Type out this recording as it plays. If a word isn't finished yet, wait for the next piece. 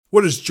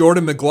What is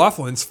Jordan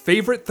McLaughlin's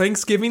favorite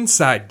Thanksgiving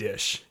side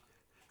dish?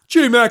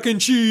 J-Mac and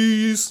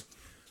cheese.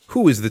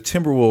 Who is the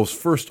Timberwolves'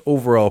 first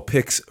overall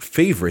pick's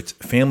favorite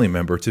family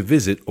member to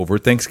visit over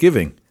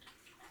Thanksgiving?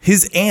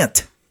 His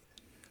aunt.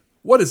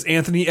 What is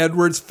Anthony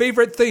Edwards'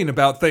 favorite thing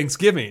about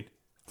Thanksgiving?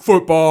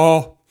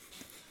 Football.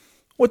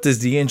 What does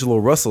D'Angelo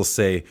Russell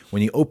say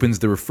when he opens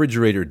the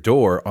refrigerator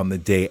door on the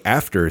day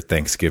after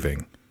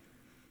Thanksgiving?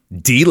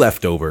 D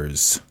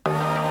leftovers.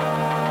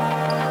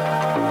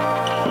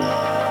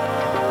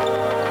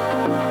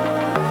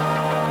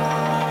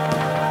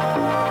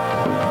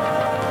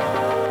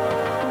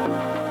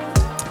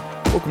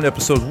 Welcome to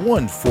episode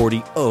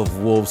 140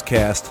 of Wolves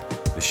Cast,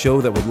 the show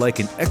that would like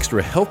an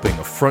extra helping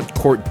of front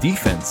court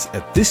defense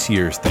at this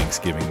year's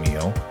Thanksgiving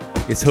meal.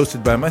 It's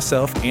hosted by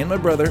myself and my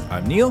brother.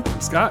 I'm Neil.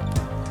 I'm Scott.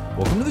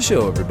 Welcome to the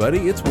show,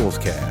 everybody. It's Wolves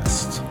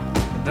Cast.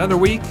 Another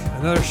week,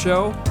 another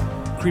show,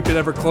 creeping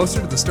ever closer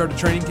to the start of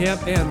training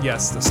camp, and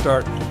yes, the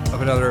start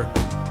of another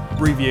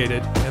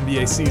abbreviated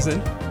NBA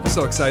season. I'm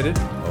so excited.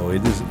 Oh,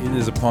 it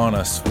is upon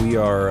us. We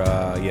are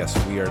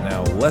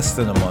now less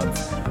than a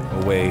month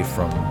away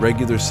from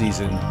regular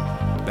season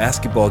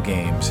basketball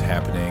games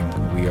happening.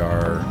 We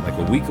are like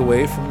a week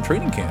away from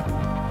training camp.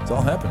 It's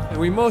all happening. And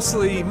we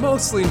mostly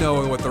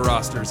know what the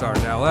rosters are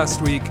now.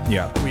 Last week,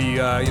 we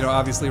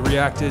obviously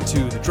reacted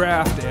to the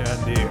draft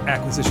and the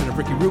acquisition of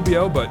Ricky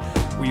Rubio, but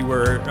we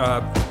were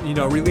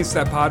released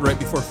that pod right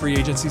before free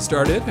agency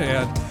started,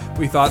 and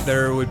we thought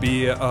there would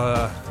be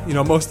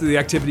most of the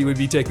activity would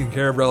be taken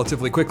care of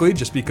relatively quickly,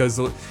 just because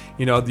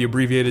the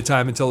abbreviated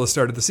time until the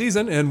start of the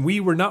season, and we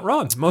were not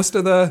wrong. Most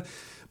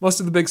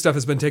of the big stuff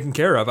has been taken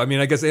care of. I mean,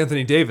 I guess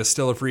Anthony Davis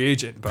still a free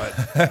agent, but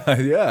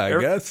yeah, I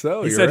guess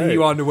so. He said he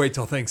wanted to wait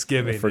till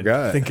Thanksgiving. I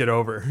forgot. And think it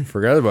over.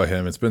 Forgot about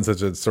him. It's been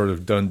such a sort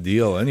of done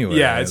deal anyway.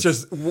 Yeah, it's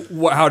just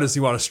how does he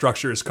want to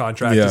structure his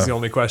contract is the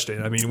only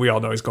question. I mean, we all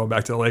know he's going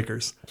back to the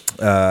Lakers.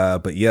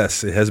 But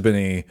yes, it has been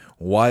a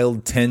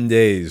wild 10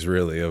 days,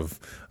 really, of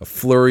a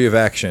flurry of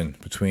action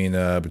between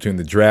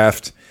the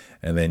draft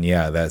and then,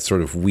 that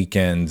sort of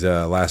weekend,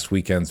 last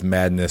weekend's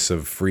madness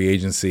of free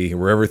agency,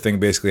 where everything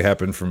basically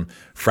happened from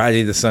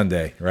Friday to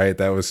Sunday, right?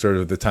 That was sort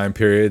of the time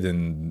period,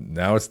 and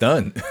now it's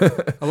done.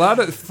 A lot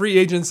of free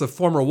agents of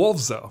former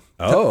Wolves, though.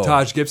 Oh.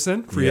 Taj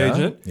Gibson, free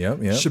agent. Yep.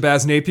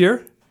 Shabazz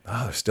Napier.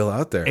 Oh, they're still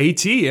out there.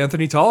 A.T.,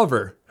 Anthony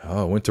Tolliver.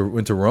 Oh, went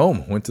to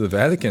Rome, went to the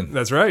Vatican.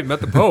 That's right,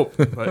 met the Pope,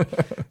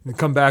 but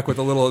come back with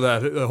a little of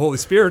that Holy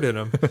Spirit in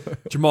him.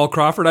 Jamal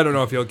Crawford, I don't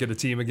know if he'll get a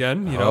team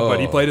again, but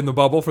he played in the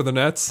bubble for the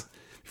Nets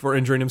before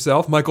injuring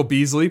himself. Michael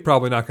Beasley,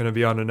 probably not going to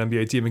be on an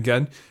NBA team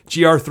again.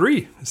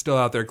 GR3 is still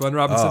out there. Glenn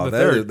Robinson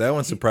III. That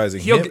one's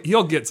surprising.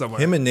 He'll get somewhere.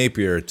 Him and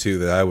Napier, too,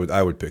 that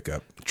I would pick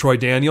up. Troy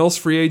Daniels,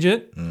 free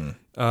agent.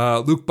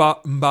 Luke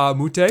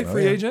Mbamute,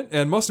 free agent.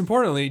 And most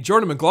importantly,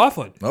 Jordan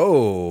McLaughlin.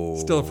 Oh.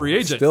 Still a free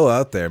agent. Still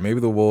out there.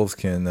 Maybe the Wolves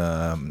can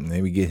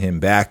maybe get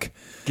him back.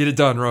 Get it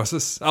done,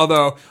 Rosas.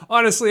 Although,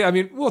 honestly, I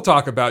mean, we'll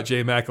talk about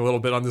J-Mac a little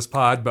bit on this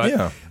pod, but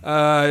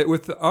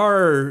with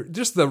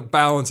just the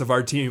balance of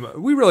our team,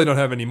 we really don't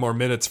have any more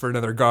minutes for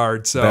another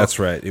guard. So that's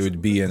right. It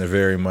would be in a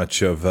very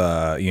much of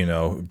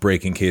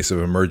break in case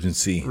of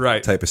emergency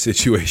type of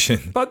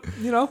situation. But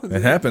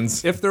it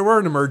happens. If there were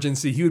an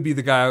emergency, he would be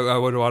the guy I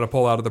would want to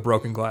pull out of the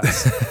broken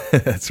glass.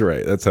 That's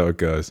right. That's how it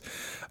goes.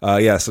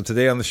 So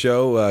today on the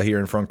show here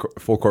in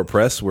Full Court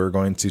Press, we're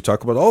going to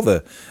talk about all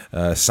the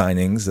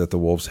signings that the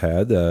Wolves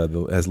had,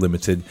 as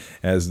limited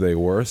as they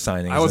were.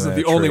 Signings. I wasn't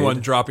the only one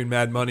dropping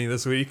mad money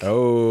this week.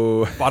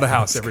 Oh. Bought a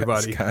house,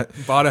 everybody.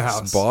 Bought a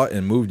house. Bought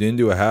and moved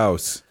into a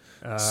house.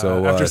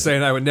 After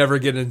saying I would never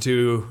get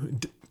into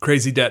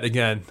crazy debt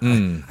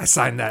again, I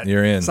signed that.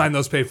 You're in. Signed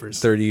those papers.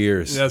 30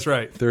 years. That's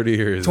right. 30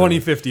 years.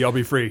 2050, I'll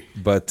be free.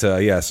 But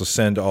so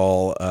send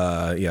all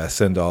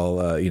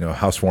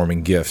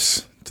housewarming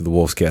gifts to the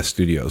Wolves Cast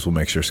Studios. We'll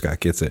make sure Scott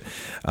gets it.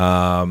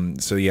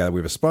 We have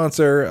a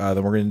sponsor.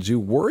 Then we're going to do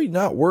Worried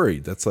Not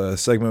Worried. That's a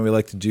segment we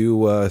like to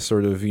do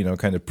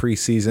kind of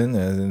preseason,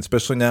 and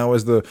especially now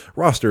as the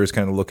roster is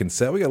kind of looking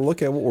set. We got to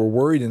look at what we're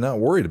worried and not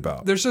worried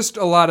about. There's just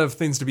a lot of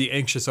things to be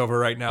anxious over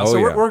right now.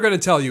 We're going to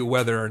tell you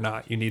whether or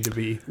not you need to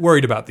be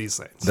worried about these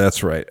things.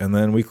 That's right. And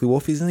then Weekly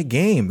Wolfies in the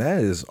Game. That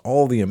is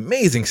all the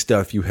amazing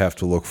stuff you have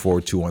to look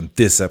forward to on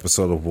this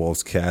episode of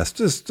Wolves Cast.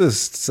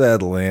 Just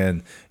settle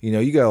in.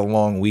 You got a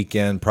long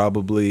weekend.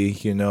 Probably,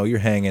 you're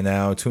hanging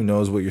out. Who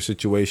knows what your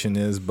situation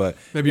is, but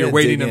maybe you're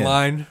waiting in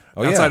line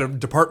outside a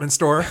department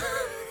store.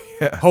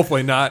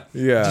 Hopefully not.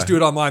 Yeah. Just do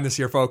it online this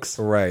year, folks.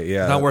 Right,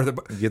 yeah. Not worth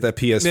it. Get that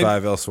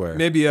PS5 elsewhere.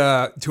 Maybe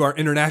to our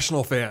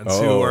international fans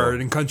who are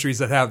in countries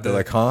that have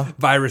the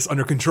virus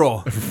under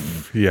control.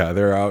 Yeah,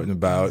 they're out and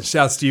about.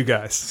 Shouts to you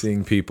guys.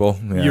 Seeing people.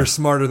 Yeah. You're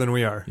smarter than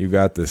we are. You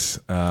got this.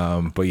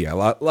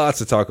 Lots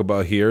to talk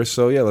about here.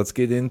 So, let's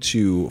get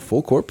into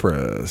Full Court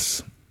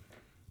Press.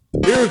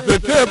 Here's the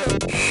tip.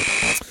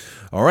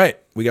 All right,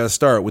 we got to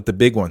start with the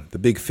big one, the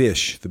big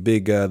fish, the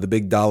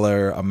big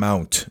dollar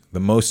amount,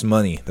 the most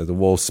money that the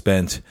Wolves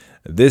spent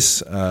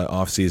this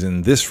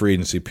offseason, this free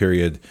agency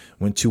period,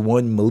 went to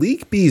one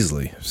Malik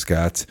Beasley,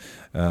 Scott,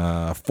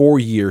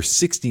 4-year,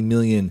 $60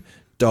 million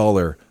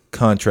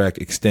contract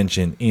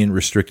extension in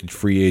restricted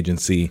free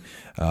agency,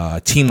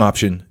 team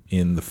option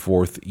in the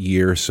 4th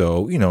year.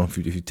 So, if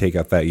you take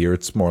out that year,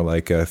 it's more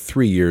like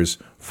 3 years,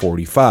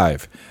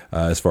 45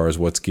 as far as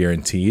what's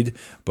guaranteed.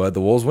 But the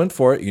Wolves went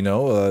for it,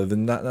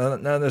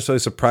 not necessarily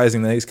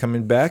surprising that he's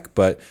coming back,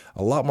 but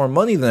a lot more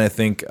money than I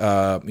think,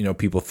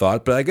 people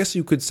thought. But I guess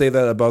you could say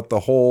that about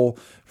the whole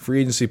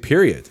free agency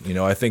period.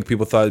 I think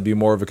people thought it'd be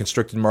more of a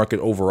constricted market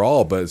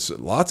overall, but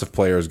lots of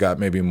players got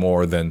maybe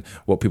more than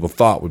what people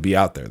thought would be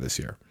out there this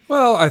year.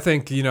 Well, I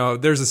think,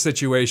 there's a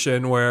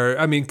situation where,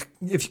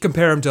 if you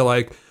compare him to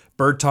like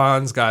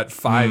Bertans got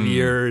 5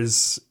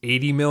 years,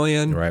 $80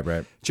 million.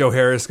 Right. Joe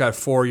Harris got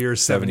 4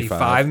 years,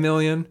 $75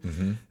 million.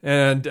 Mm-hmm.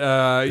 And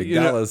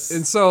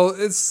and so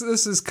this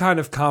is kind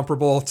of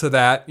comparable to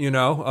that,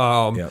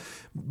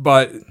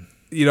 But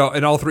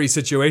in all three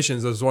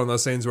situations, it was one of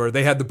those things where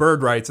they had the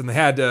bird rights and they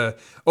had to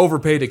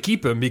overpay to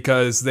keep him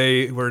because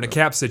they were in a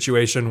cap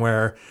situation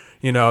where,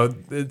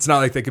 it's not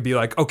like they could be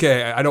like,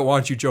 okay, I don't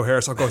want you, Joe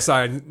Harris. I'll go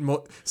sign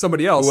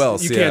somebody else. Who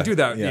else? You can't do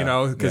that,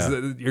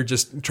 because you're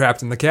just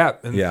trapped in the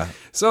cap. And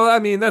so,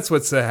 that's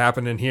what's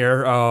happening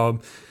here.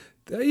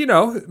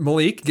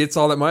 Malik gets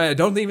all that money. I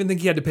don't even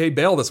think he had to pay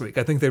bail this week.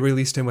 I think they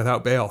released him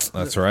without bail.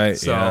 That's right.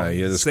 So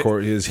he had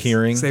his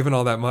hearing. Saving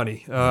all that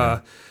money.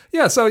 So,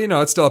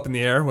 it's still up in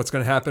the air what's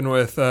going to happen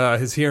with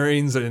his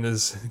hearings and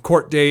his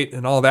court date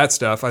and all that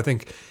stuff. I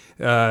think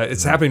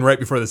it's happening right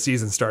before the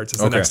season starts.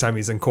 It's the next time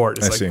he's in court.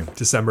 It's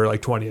December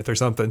 20th or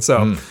something.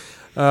 So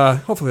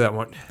hopefully that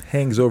won't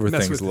hangs over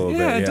things a little bit.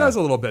 Yeah, it does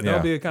a little bit.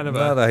 That'll be a kind of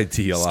not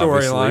ideal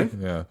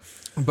storyline. Yeah.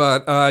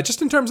 But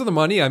just in terms of the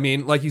money,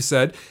 like you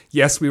said,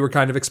 yes, we were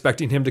kind of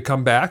expecting him to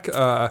come back.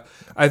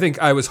 I think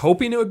I was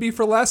hoping it would be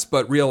for less,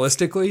 but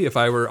realistically, if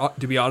I were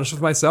to be honest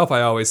with myself,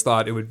 I always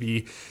thought it would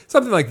be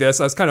something like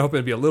this. I was kind of hoping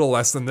it'd be a little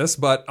less than this,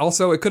 but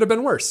also it could have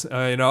been worse.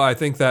 I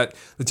think that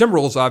the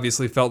Timberwolves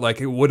obviously felt like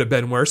it would have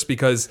been worse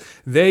because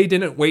they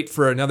didn't wait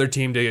for another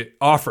team to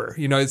offer.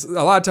 It's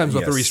a lot of times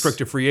with a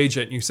restricted free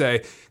agent, you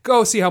say,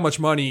 go see how much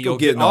money you'll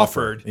get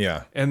offered.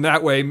 Yeah. And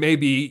that way,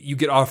 maybe you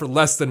get offered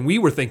less than we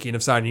were thinking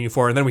of signing you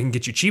for, and then we can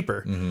get you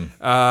cheaper.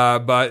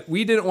 Mm-hmm. But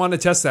we didn't want to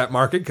test that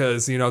market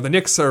because, the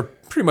Knicks are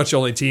pretty much the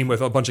only team with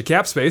a bunch of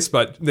cap space,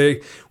 but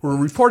they were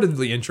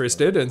reportedly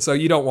interested. And so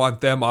you don't want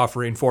them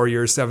offering 4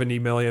 years,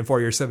 $70 million, 4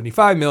 years,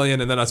 $75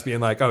 million, and then us being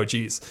like, oh,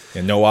 geez.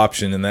 And no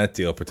option in that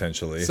deal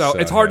potentially. So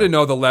it's hard to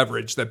know the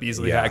leverage that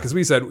Beasley had because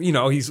we said,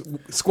 he's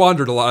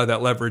squandered a lot of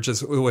that leverage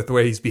with the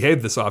way he's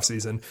behaved this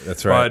offseason.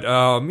 That's right.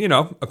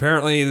 But,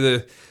 apparently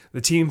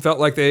the team felt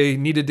like they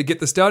needed to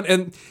get this done.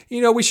 And,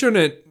 we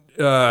shouldn't,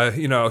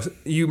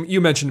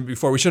 you mentioned it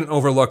before, we shouldn't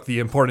overlook the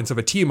importance of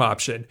a team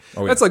option.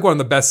 That's like one of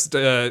the best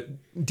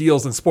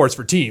deals in sports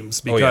for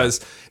teams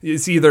because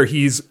it's either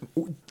he's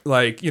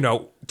like,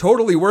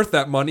 totally worth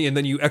that money and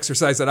then you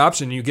exercise that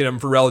option and you get him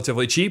for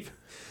relatively cheap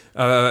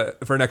for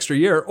an extra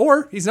year,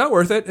 or he's not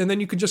worth it and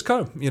then you can just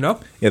come, Yeah,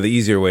 the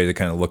easier way to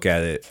kind of look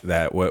at it,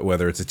 that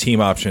whether it's a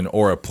team option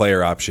or a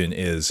player option,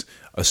 is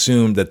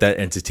assume that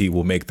entity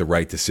will make the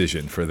right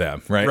decision for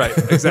them, right? Right,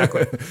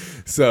 exactly.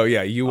 So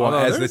you want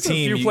as the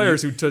team. There's a few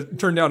players who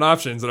turned down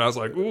options, and I was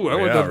like, "Ooh, I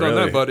wouldn't have done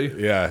that, buddy."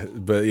 Yeah,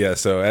 but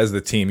so as the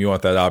team, you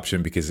want that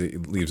option because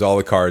it leaves all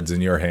the cards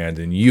in your hand,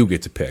 and you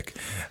get to pick.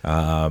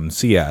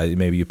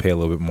 Maybe you pay a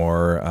little bit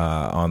more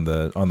on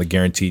the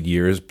guaranteed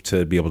years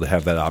to be able to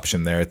have that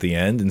option there at the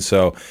end, and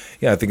so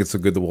I think it's so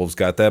good the Wolves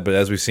got that. But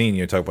as we've seen,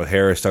 talk about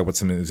Harris, talk about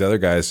some of these other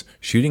guys,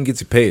 shooting gets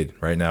you paid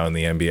right now in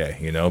the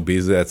NBA.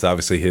 Beasley, that's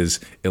obviously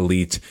his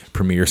elite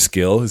premier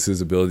skill, is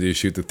his ability to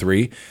shoot the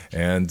three,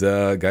 and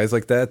guys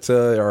like that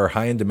are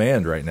high in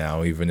demand right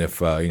now, even if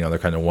they're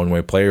kind of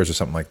one-way players or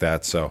something like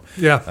that. So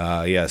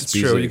yes, it's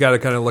true. You got to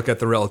kind of look at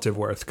the relative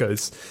worth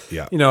because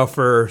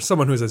for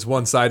someone who's as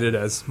one-sided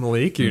as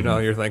Malik,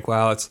 you're like,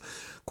 wow, it's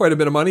quite a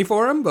bit of money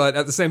for him, but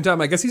at the same time,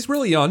 I guess he's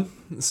really young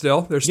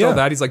still. There's still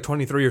that. He's like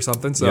 23 or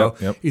something,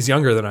 so he's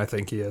younger than I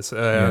think he is.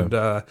 And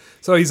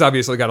so he's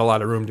obviously got a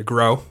lot of room to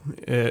grow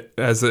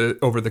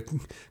over the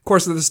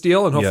course of this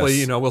deal, and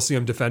hopefully, we'll see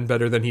him defend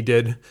better than he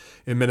did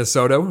in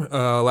Minnesota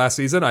last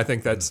season. I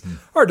think that's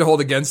hard to hold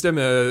against him.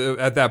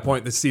 At that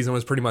point, the season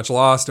was pretty much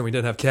lost, and we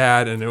didn't have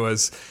Cat, and it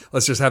was,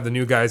 let's just have the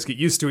new guys get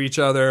used to each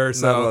other.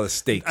 So not a lot of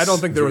stakes. I don't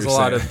think there was a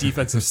lot of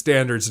defensive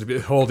standards to be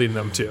holding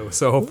them to.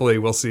 So hopefully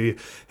we'll see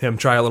him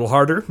try a little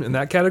harder in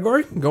that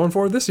category going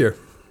forward this year.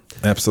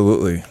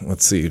 Absolutely.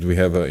 Let's see. Do we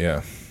have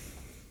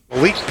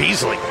Malik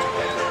Beasley.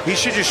 He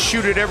should just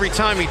shoot it every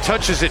time he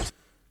touches it.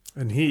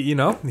 And he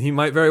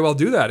might very well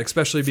do that,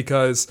 especially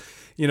because,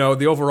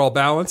 the overall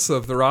balance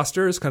of the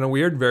roster is kind of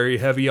weird, very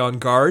heavy on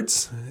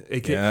guards,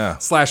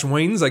 slash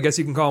wings. I guess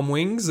you can call them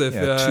wings if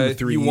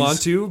you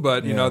want to,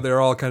 but,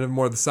 they're all kind of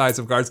more the size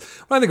of guards.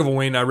 When I think of a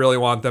wing, I really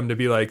want them to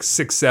be like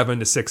 6'7"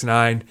 to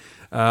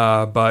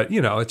 6'9". But,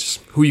 it's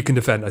just who you can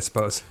defend, I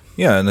suppose.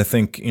 Yeah, and I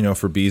think,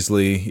 for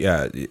Beasley,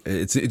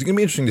 it's going to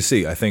be interesting to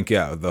see. I think,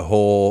 the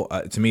whole,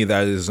 to me,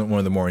 that is one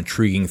of the more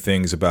intriguing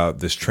things about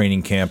this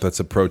training camp that's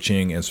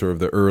approaching and sort of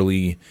the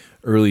early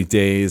early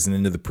days and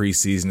into the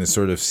preseason is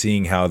sort of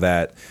seeing how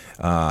that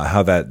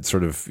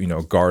sort of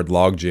guard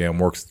logjam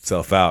works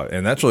itself out,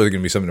 and that's really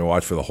going to be something to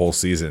watch for the whole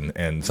season,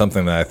 and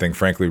something that I think,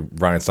 frankly,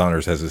 Ryan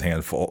Saunders has his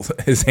hands full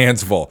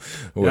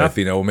with.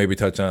 We'll maybe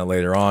touch on it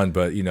later on,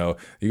 but you got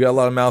a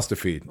lot of mouths to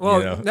feed.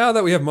 Well, now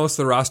that we have most of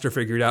the roster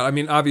figured out, I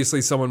mean,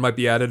 obviously someone might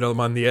be added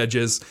on the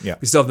edges. Yeah.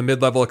 We still have the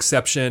mid-level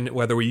exception,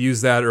 whether we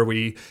use that or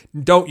we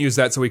don't use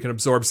that so we can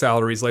absorb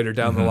salaries later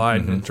down the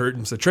line in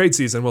terms of trade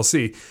season. We'll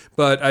see.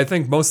 But I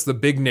think most of the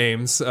big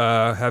names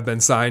have been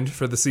signed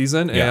for the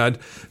season. Yeah. And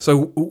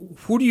so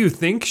who do you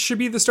think should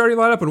be the starting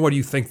lineup, and what do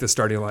you think the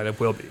starting lineup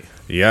will be?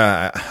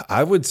 Yeah,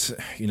 I would,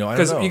 I don't know.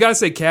 Because you got to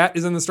say Cat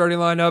is in the starting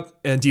lineup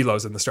and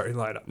D'Lo's in the starting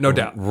lineup, no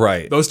doubt.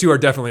 Right. Those two are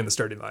definitely in the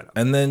starting lineup.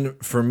 And then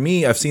for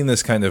me, I've seen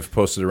this kind of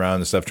posted around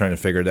and stuff, trying to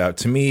figure it out.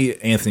 To me,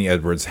 Anthony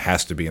Edwards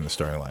has to be in the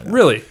starting lineup.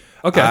 Really?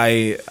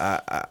 Okay.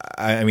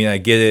 I mean, I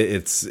get it.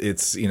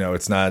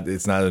 It's not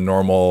a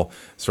normal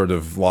sort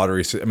of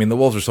lottery. I mean, the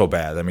Wolves are so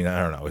bad. I mean,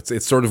 I don't know.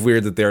 It's sort of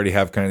weird that they already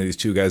have kind of these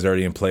two guys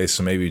already in place,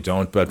 so maybe you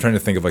don't. But I'm trying to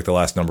think of like the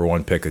last number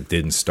one pick that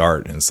didn't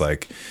start, and it's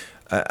like,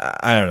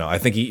 I don't know. I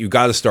think you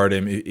got to start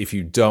him. If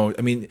you don't,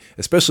 I mean,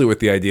 especially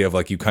with the idea of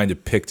like you kind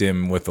of picked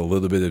him with a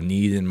little bit of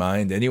need in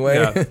mind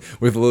anyway,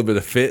 with a little bit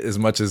of fit, as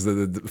much as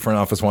the front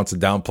office wants to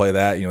downplay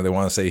that. They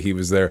want to say he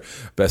was their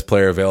best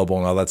player available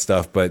and all that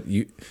stuff. But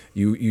you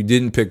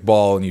didn't pick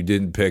Ball and you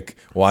didn't pick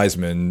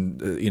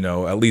Wiseman,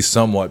 at least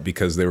somewhat,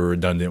 because they were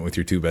redundant with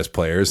your two best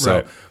players. So.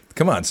 Right.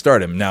 Come on,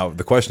 start him. Now,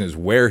 the question is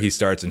where he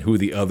starts and who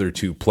the other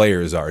two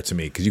players are to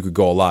me, because you could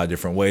go a lot of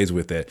different ways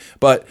with it.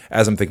 But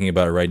as I'm thinking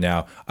about it right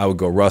now, I would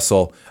go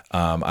Russell.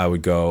 I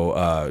would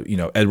go,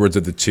 Edwards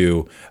at the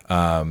 2.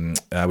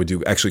 I would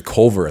do actually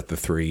Culver at the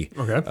 3.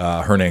 Okay.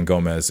 Hernan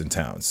Gomez and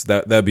Towns.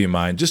 That'd be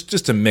mine,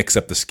 just to mix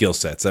up the skill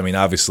sets. I mean,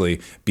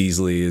 obviously,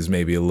 Beasley is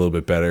maybe a little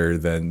bit better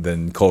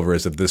than Culver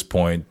is at this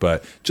point,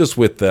 but just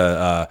with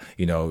the,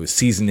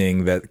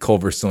 seasoning that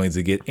Culver still needs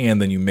to get,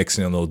 and then you mix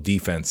in a little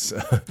defense.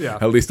 Yeah.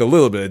 At least a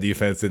little bit of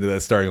defense into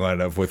that starting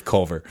lineup with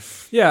Culver.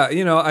 Yeah,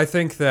 I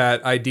think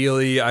that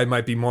ideally I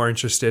might be more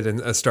interested in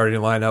a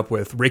starting lineup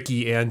with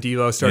Ricky and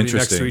D'Lo starting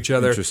next to each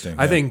other. Interesting.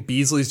 I think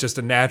Beasley's just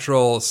a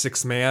natural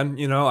sixth man.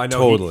 I know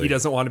Totally. he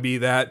doesn't want to be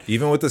that.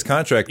 Even with this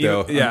contract,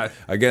 though. Yeah.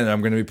 I'm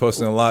going to be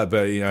posting a lot,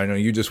 but I know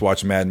you just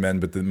watch Mad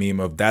Men, but the meme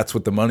of that's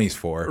what the money's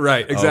for.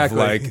 Right,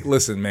 exactly. Of like,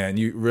 listen, man,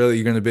 you're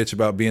going to bitch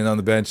about being on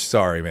the bench?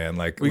 Sorry, man.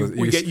 Like,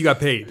 you got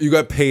paid. You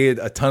got paid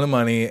a ton of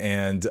money,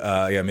 and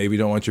maybe you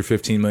don't want your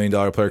 $15 million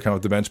player coming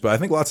off the bench, but I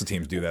think lots of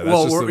teams do that.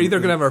 We're either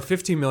going to have our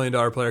 $15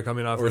 million player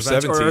coming off the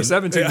bench or our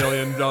 $17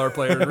 million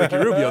player, Ricky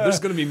Rubio. There's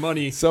going to be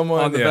money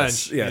on the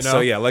bench. Yeah,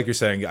 so like you're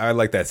saying, I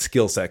like that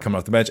skill set coming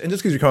off the bench. And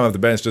just because you're coming off the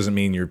bench doesn't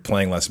mean you're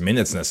playing less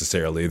minutes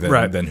necessarily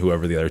than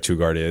whoever the other two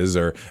guard is,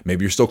 or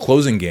maybe you're still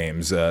closing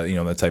games,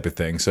 that type of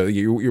thing. So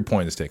your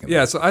point is taken.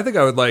 Yeah, so I think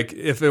I would like,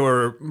 if it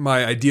were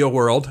my ideal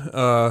world,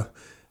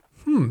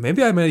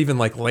 maybe I might even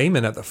like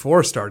Layman at the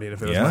 4 starting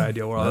if it was my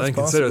ideal world. I didn't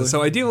consider it.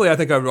 So ideally, I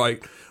think I would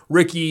like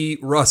Ricky,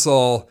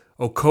 Russell,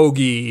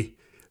 Okogie,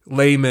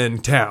 Layman,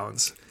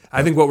 Towns.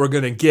 I think what we're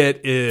going to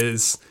get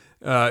is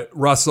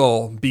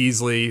Russell,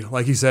 Beasley,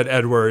 like you said,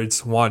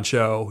 Edwards,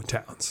 Juancho,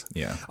 Towns.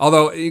 Yeah.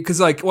 Although,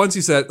 because once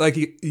you said, like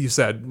you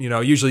said,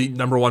 usually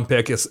number one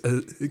pick is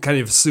kind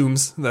of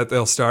assumes that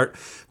they'll start.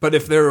 But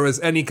if there was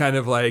any kind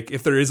of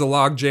if there is a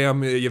log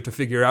jam you have to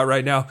figure out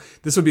right now,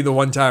 this would be the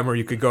one time where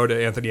you could go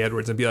to Anthony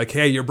Edwards and be like,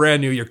 hey, you're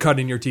brand new, you're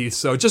cutting your teeth.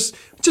 So just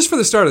for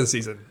the start of the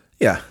season.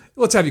 Yeah.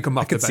 Let's have you come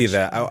up. I could see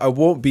that. I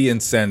won't be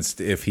incensed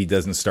if he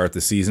doesn't start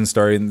the season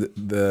starting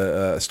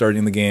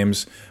the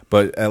games,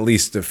 but at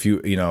least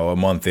a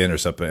month in or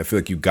something. I feel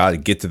like you got to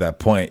get to that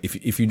point.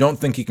 If you don't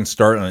think he can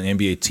start on an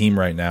NBA team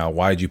right now,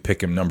 why'd you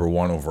pick him number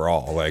 1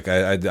 overall? Like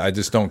I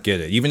just don't get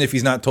it. Even if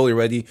he's not totally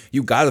ready,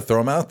 you got to throw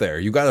him out there.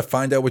 You got to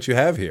find out what you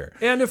have here.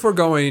 And if we're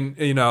going,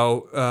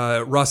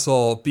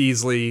 Russell,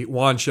 Beasley,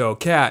 Juancho,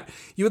 Cat,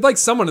 you would like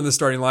someone in the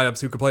starting lineups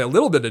who could play a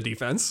little bit of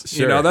defense.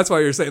 Sure. That's why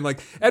you're saying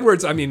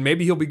Edwards. I mean,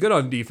 maybe he'll be good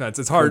on defense.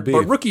 It's hard,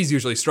 but rookies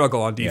usually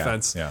struggle on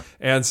defense. Yeah.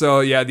 And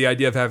so, the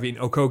idea of having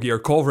Okogie or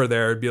Culver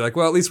there would be like,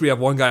 well, at least we have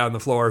one guy on the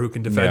floor who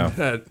can defend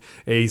at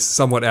a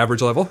somewhat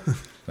average level.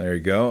 There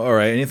you go. All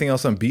right. Anything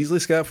else on Beasley,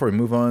 Scott, before we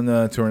move on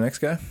to our next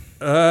guy?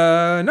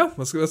 No.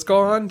 Let's go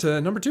on to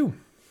number 2.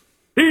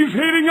 He's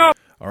heating up.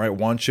 All right,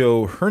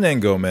 Juancho Hernan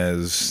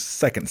Gomez,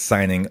 second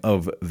signing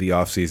of the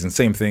offseason.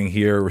 Same thing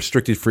here,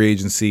 restricted free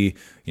agency.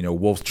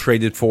 Wolves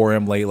traded for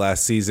him late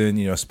last season,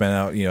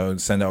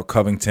 send out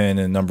Covington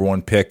and number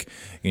 1 pick,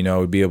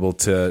 would be able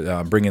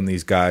to bring in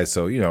these guys.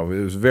 So, it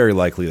was very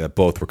likely that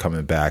both were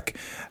coming back.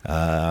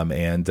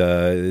 And it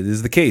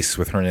is the case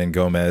with Hernan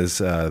Gomez.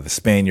 The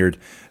Spaniard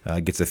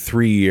gets a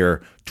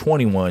 3-year,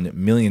 $21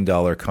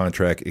 million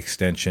contract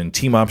extension.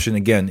 Team option,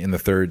 again, in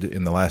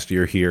the last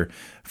year here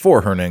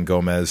for Hernan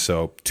Gomez.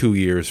 So 2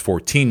 years,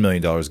 $14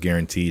 million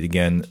guaranteed.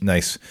 Again,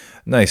 nice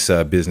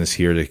business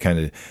here to kind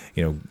of,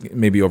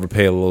 maybe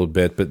overpay a little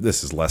bit, but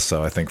this is less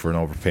so, I think, for an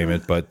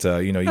overpayment. But,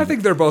 I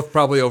think they're both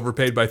probably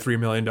overpaid by $3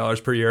 million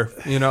per year.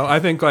 I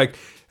think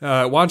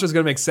Wancho's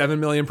going to make $7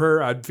 million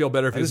per. I'd feel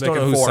better if he was making $4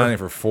 million. Who's signing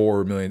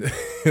for $4 million.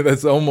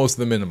 That's almost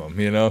the minimum,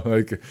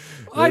 Like,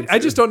 I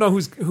just don't know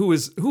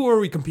who are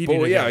we competing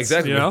against. Yeah,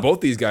 exactly. With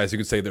both these guys, you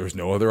could say there was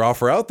no other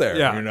offer out there.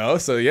 Yeah.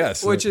 So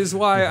yes, which is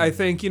why I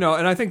think and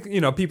I think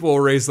people will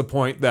raise the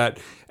point that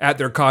at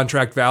their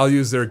contract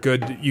values, they're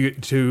good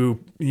to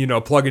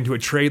plug into a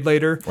trade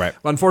later. Right.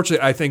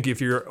 Unfortunately, I think if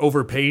you're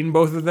overpaying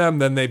both of them,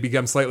 then they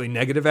become slightly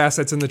negative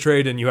assets in the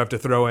trade, and you have to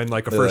throw in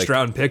like a first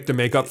round pick to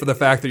make up for the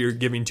fact that you're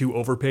giving two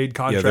overpaid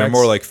contracts. Yeah, they're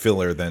more like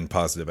filler than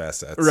positive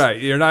assets.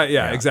 Right. You're not.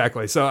 Yeah,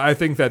 exactly. So I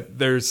think that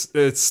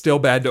it's still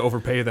bad to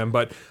overpay them,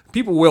 but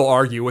people will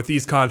argue with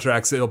these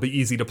contracts it'll be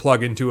easy to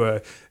plug into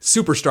a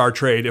superstar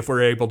trade if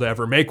we're able to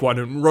ever make one.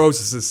 And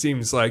Roses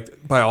seems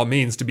like, by all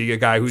means, to be a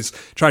guy who's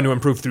trying to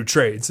improve through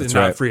trades and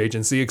not free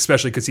agency,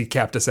 especially because he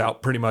capped us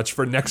out pretty much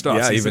for next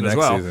offseason even as next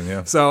well. Season,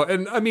 yeah. So,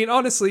 and I mean,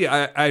 honestly,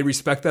 I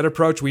respect that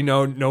approach. We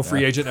know no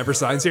free agent ever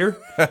signs here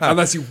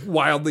unless you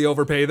wildly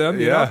overpay them.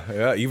 You know?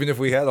 Yeah. Even if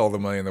we had all the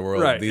money in the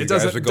world, right? These It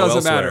guys doesn't would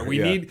go matter. elsewhere. We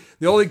need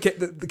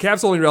the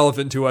cap's only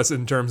relevant to us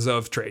in terms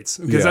of trades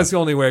because that's the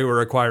only way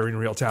we're acquiring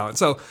real talent.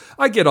 So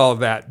I get all of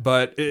that,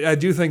 but I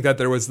do think that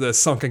there was the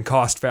sunken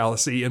cost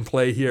fallacy in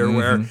play here,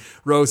 where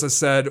Rosa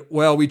said,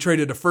 "Well, we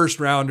traded a first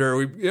rounder,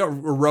 or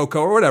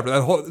Rocco or whatever,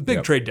 that whole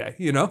big trade day.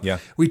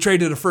 We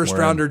traded a first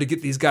rounder to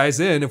get these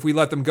guys in. If we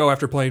let them go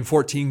after playing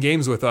 14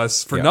 games with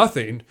us for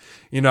nothing,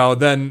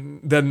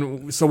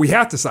 then so we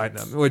have to sign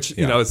them, which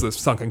is the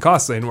sunken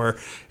cost thing where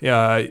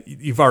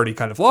you've already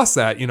kind of lost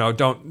that.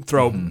 Don't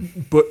throw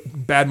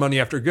bad money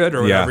after good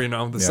or whatever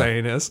the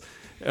saying is.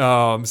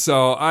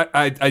 So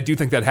I do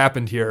think that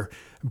happened here.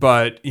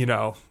 But,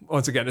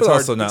 once again, it's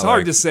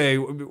hard to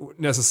say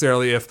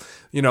necessarily if,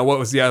 what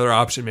was the other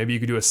option. Maybe you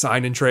could do a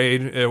sign and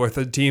trade with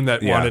a team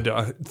that wanted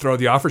to throw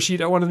the offer sheet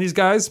at one of these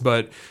guys.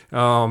 But,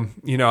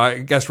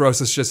 I guess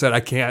Rosas just said, I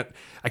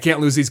can't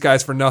lose these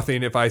guys for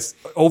nothing. If I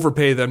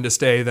overpay them to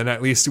stay, then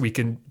at least we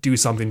can do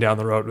something down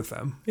the road with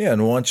them. Yeah,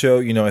 and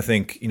Wancho, I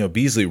think,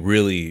 Beasley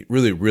really,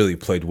 really, really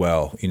played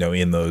well,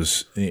 in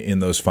those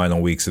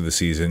final weeks of the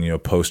season,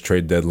 post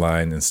trade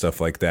deadline and stuff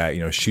like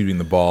that, shooting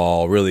the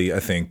ball. Really, I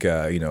think,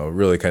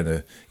 really kind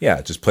of,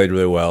 just played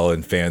really well,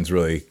 and fans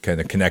really kind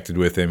of connected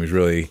with him. He's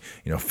really,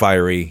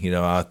 fiery,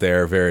 out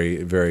there,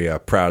 very, very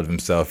proud of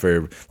himself,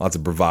 lots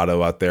of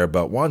bravado out there.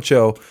 But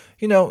Wancho,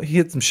 he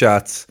hit some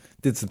shots,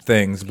 did some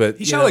things, but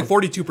he shot like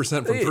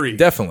 42% from three.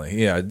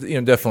 Definitely,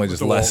 definitely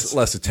just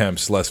less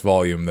attempts, less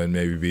volume than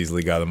maybe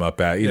Beasley got him up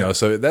at.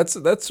 So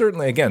that's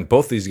certainly, again,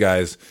 both these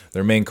guys,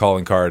 their main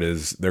calling card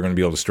is they're going to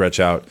be able to stretch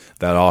out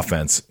that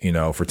offense,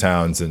 for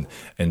Towns and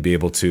be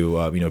able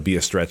to be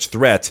a stretch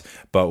threat.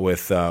 But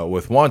with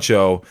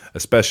Wancho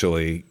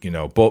especially,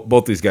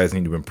 both these guys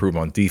need to improve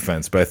on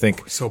defense. But I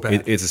think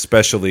it's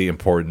especially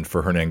important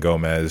for Hernan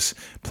Gomez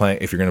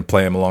if you're going to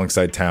play him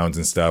alongside Towns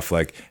and stuff,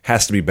 like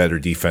has to be better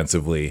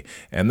defensively.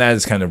 And that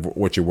is kind of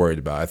what you're worried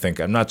about. I think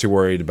I'm not too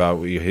worried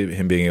about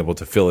him being able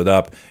to fill it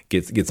up,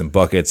 get some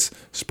buckets,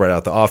 spread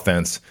out the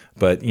offense.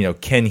 But,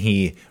 can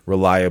he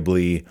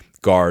reliably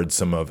guard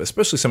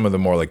especially some of the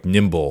more like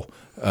nimble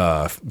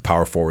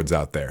power forwards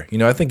out there?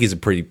 I think he's a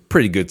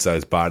pretty good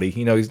sized body.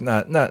 He's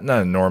not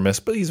enormous,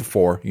 but he's a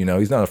 4.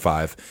 He's not a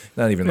 5,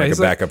 not even like a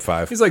backup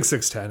 5. He's like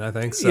 6'10", I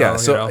think.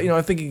 So,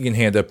 I think he can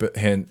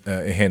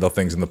handle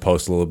things in the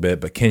post a little bit.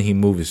 But can he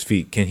move his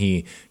feet? Can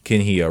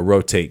he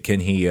rotate?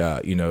 Can he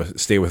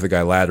stay with the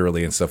guy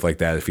laterally and stuff like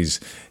that? If he's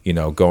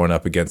going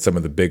up against some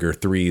of the bigger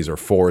 3s or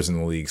 4s in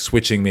the league,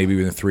 switching maybe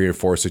in a 3 or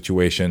 4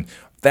 situation.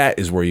 That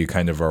is where you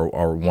kind of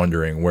are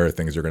wondering where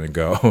things are going to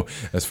go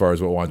as far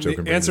as what Wancho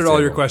can bring. The answer to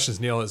all your questions,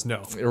 Neil, is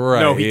no.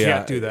 Right. No, he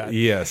can't do that.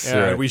 Yes.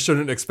 Right. We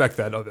shouldn't expect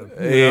that of him.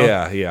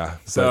 Yeah.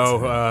 So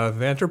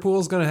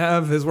Vanterpool's going to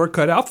have his work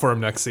cut out for him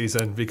next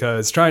season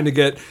because trying to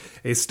get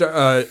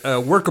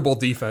a workable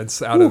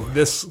defense out of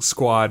this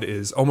squad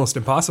is almost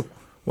impossible.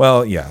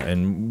 Well, yeah,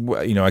 and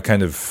I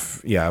kind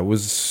of it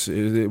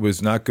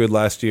was not good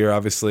last year,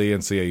 obviously,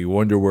 and so you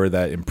wonder where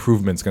that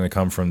improvement's going to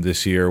come from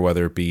this year,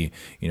 whether it be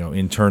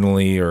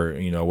internally or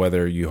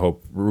whether you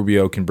hope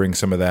Rubio can bring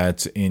some of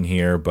that in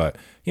here. But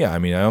I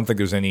don't think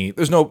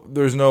there's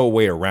no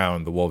way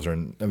around the Wolves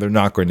they're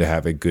not going to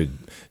have a good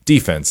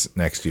defense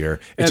next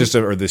year.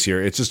 Or this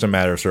year. It's just a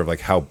matter of sort of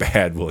like how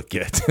bad will it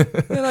get.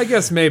 And I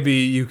guess maybe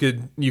you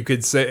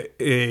could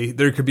say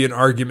there could be an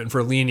argument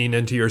for leaning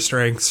into your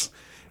strengths.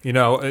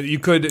 You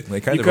could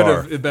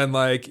have been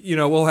like,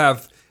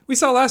 we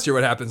saw last year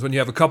what happens when you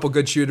have a couple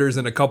good shooters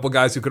and a couple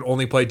guys who could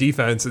only play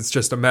defense. It's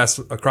just a mess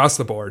across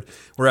the board.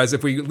 Whereas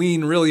if we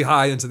lean really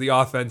high into the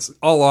offense,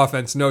 all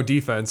offense, no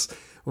defense,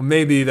 well,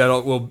 maybe that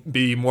will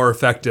be more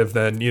effective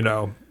than,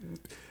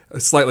 a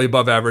slightly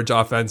above average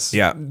offense,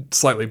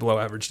 slightly below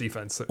average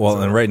defense.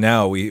 Well, and right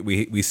now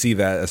we see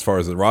that as far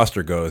as the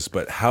roster goes,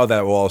 but how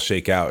that will all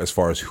shake out as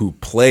far as who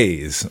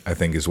plays, I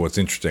think is what's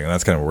interesting. And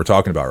that's kind of what we're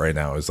talking about right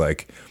now is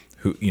like,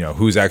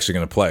 who's actually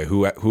going to play,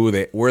 where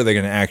are they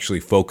going to actually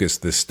focus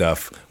this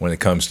stuff when it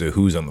comes to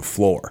who's on the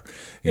floor.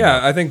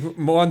 I think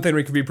one thing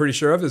we can be pretty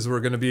sure of is we're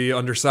going to be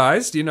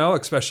undersized,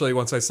 especially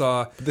once I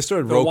saw they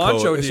started the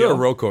Wancho They deal. started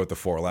Rocco at the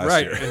 4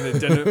 last year. Right,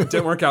 and it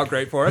didn't work out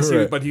great for us,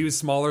 but he was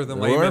smaller than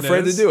Layman. We weren't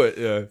afraid to do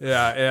it,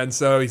 Yeah, and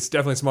so he's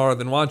definitely smaller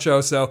than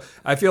Wancho, so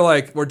I feel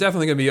like we're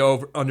definitely going to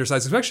be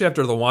undersized, especially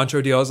after the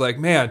Wancho deal. I was like,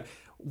 man,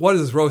 what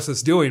is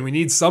Rosas doing? We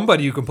need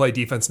somebody who can play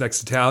defense next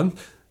to town.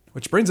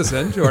 Which brings us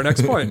into our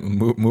next point.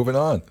 Moving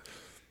on.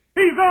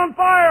 He's on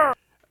fire!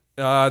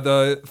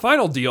 The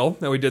final deal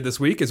that we did this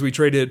week is we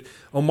traded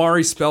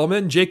Omari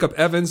Spellman, Jacob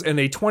Evans, and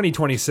a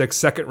 2026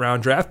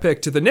 second-round draft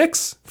pick to the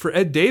Knicks for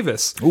Ed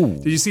Davis. Ooh.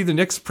 Did you see the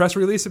Knicks press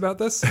release about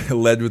this?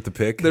 Led with the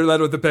pick. They're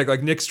led with the pick,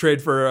 like Knicks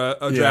trade for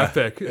a draft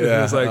pick. It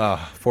was like,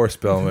 poor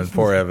Spellman,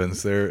 poor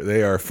Evans.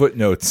 They are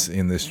footnotes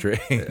in this trade.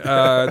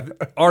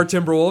 our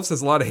Timberwolves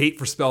has a lot of hate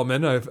for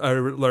Spellman. I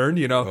learned,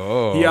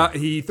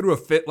 he threw a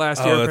fit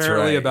last year that's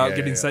apparently right. about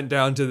getting sent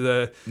down to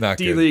the Not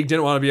D good. League.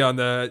 Didn't want to be on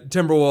the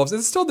Timberwolves.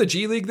 Is it still the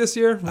G League this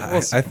year?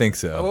 I think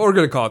so. We're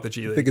going to call it the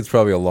G League. I think it's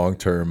probably a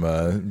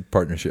long-term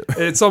partnership.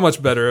 It's so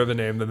much better of a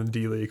name than the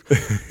D League.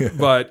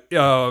 But,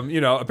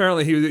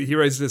 apparently he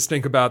raised his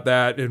stink about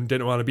that and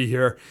didn't want to be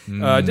here.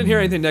 Didn't hear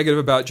anything negative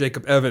about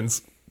Jacob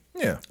Evans.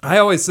 Yeah. I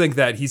always think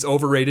that he's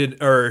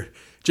overrated, or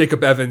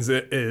Jacob Evans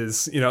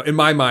is, in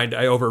my mind,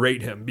 I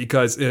overrate him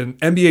because in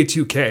NBA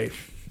 2K,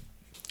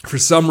 for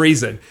some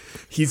reason,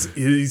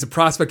 he's a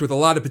prospect with a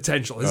lot of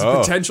potential. His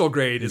potential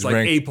grade is like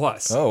ranked-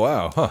 A+. Oh,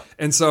 wow. Huh.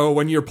 And so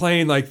when you're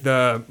playing like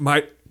the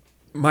my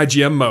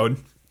GM mode,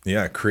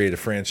 Yeah, create a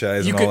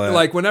franchise you and all could that.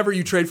 like whenever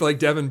you trade for like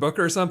Devin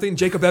Booker or something,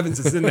 Jacob Evans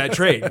is in that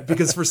trade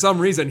because for some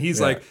reason he's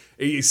like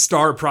a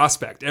star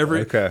prospect.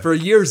 For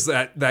years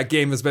that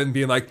game has been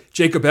being like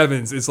Jacob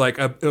Evans is like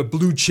a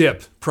blue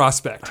chip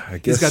prospect. I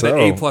guess he's got so.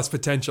 that A+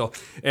 potential,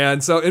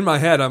 and so in my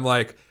head I'm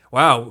like,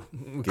 wow,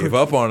 Gave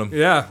up on him.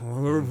 yeah,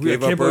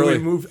 Gave I can't up believe early.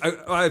 we moved.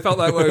 I felt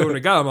that way when we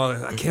got him.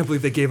 I'm like, I can't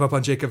believe they gave up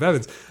on Jacob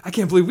Evans. I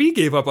can't believe we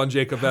gave up on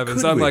Jacob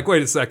Evans. could I'm we? like,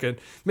 wait a second.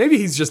 Maybe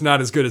he's just not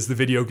as good as the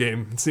video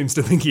game seems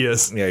to think he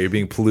is. Yeah, you're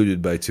being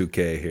polluted by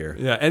 2K here.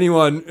 Yeah, any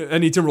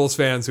Timberwolves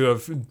fans who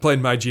have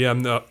played my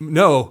GM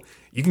know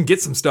you can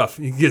get some stuff.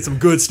 You can get some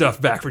good stuff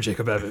back for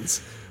Jacob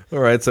Evans. All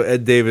right, so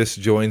Ed Davis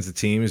joins the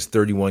team. He's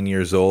 31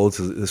 years old.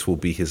 So this will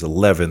be his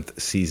 11th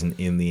season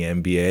in the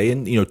NBA.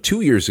 And,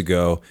 2 years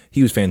ago,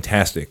 he was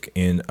fantastic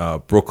in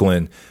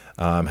Brooklyn.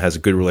 Has a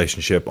good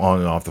relationship on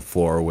and off the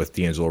floor with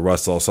D'Angelo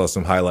Russell. Saw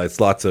some highlights,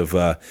 lots of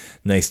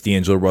nice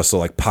D'Angelo Russell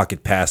like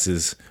pocket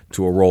passes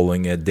to a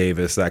rolling Ed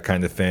Davis, that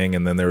kind of thing.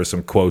 And then there were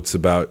some quotes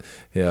about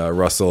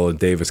Russell and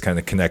Davis kind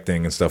of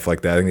connecting and stuff like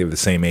that. I think they have the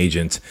same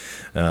agent,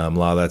 a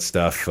lot of that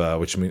stuff.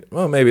 Which means,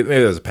 well, maybe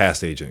there's a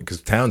past agent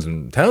because Towns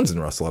and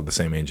Russell have the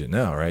same agent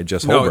now, right?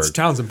 Jess No, Holberg. it's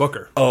Towns and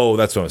Booker. Oh,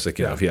 that's what I was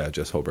thinking of. Yeah,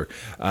 Jess Holberg.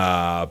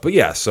 But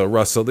yeah, so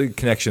Russell, the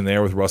connection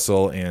there with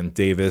Russell and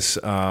Davis.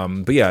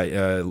 But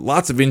yeah,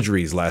 lots of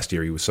injuries last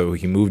year.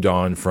 He moved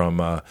on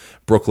from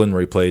Brooklyn,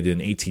 where he played in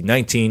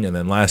 18-19, and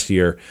then last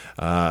year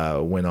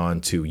went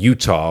on to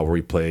Utah, where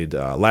he played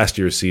last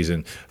year's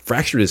season.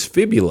 Fractured his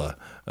fibula.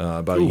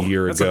 About a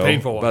year that's ago. a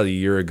painful one. About a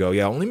year ago.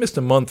 Yeah, only missed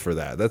a month for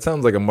that. That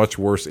sounds like a much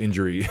worse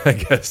injury, I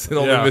guess, than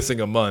only missing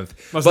a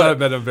month. Must not have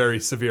been a very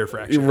severe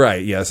fracture.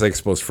 Right. Yes,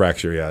 exposed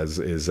fracture. Yeah,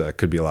 is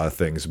could be a lot of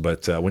things.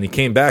 But when he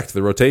came back to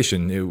the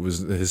rotation,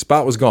 his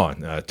spot was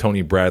gone.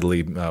 Tony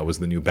Bradley was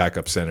the new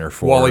backup center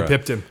for Wally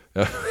pipped him.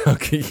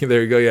 Okay,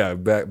 there you go. Yeah,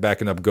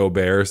 backing up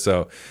Gobert.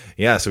 So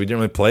we didn't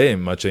really play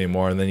him much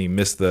anymore, and then he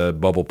missed the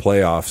bubble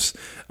playoffs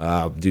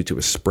due to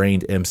a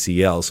sprained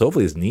MCL. So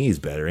hopefully his knee's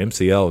better.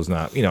 MCL is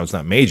not, it's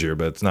not major,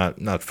 but it's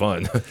not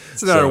fun.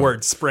 It's another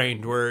word,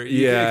 sprained, where it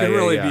can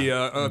really be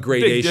a big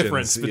Gradations,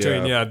 difference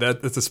between,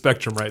 that's a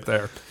spectrum right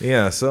there.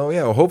 Yeah, so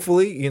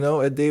hopefully,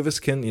 Ed Davis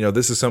can,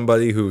 this is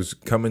somebody who's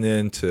coming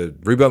in to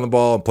rebound the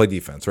ball and play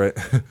defense, right?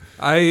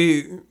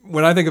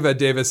 When I think of Ed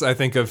Davis, I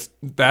think of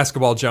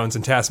Basketball Jones,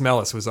 and Tass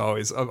Mellis was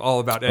always all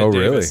about Ed Davis.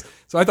 Really?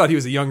 So I thought he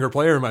was a younger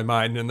player in my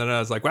mind, and then I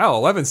was like, wow,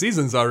 11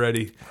 seasons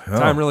already.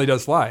 Time really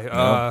does fly.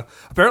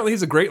 Apparently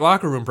he's a great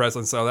locker room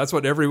presence, so that's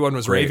what everyone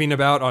was raving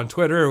about on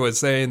Twitter, was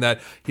saying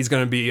that he's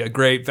going to be a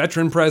great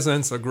veteran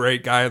presence, a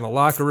great guy in the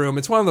locker room.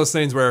 It's one of those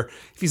things where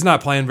if he's not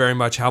playing very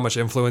much, how much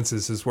influence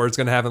is his words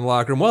going to have in the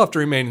locker room? We'll have to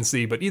remain and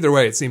see, but either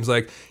way, it seems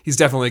like he's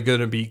definitely going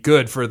to be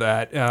good for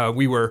that.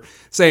 We were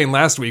saying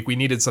last week we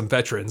needed some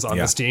veterans on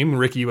this team.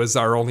 Ricky was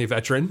our only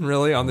veteran,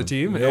 really, on the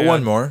team. Yeah,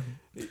 one more.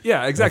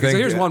 Yeah, exactly. So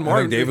here's one more. I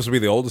think Davis will be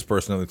the oldest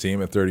person on the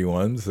team at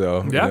 31.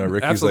 So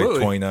Ricky's absolutely.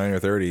 like 29 or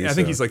 30. Yeah, I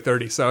think he's like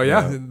 30.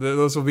 So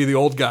those will be the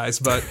old guys.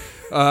 But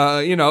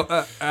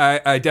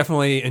I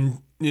definitely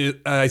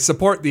I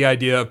support the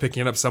idea of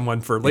picking up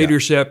someone for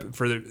leadership,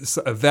 for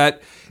a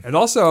vet, and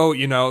also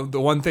the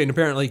one thing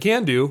apparently he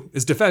can do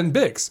is defend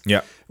bigs.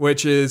 Yeah.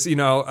 which is, he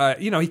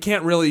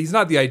can't really, he's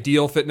not the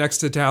ideal fit next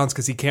to Towns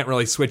because he can't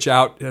really switch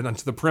out and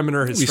onto the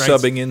perimeter. His He's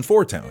strengths. subbing in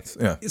for Towns.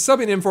 Yeah. He's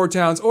subbing in for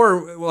Towns,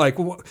 or like,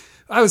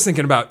 I was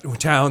thinking about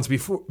Towns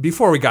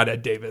before we got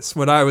Ed Davis.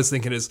 What I was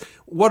thinking is,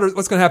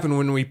 what's going to happen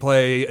when we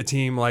play a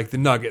team like the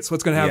Nuggets?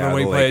 What's going to happen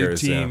when we play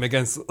Lakers, a team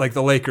against like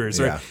the Lakers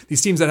or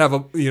these teams that have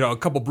a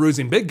couple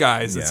bruising big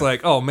guys? It's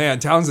like, oh man,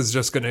 Towns is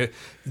just going to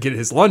get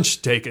his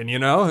lunch taken,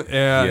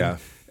 and.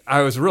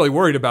 I was really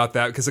worried about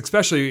that because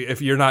especially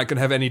if you're not going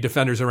to have any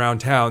defenders around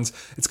Towns,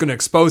 it's going to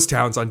expose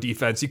Towns on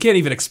defense. You can't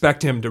even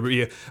expect him to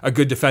be a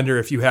good defender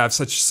if you have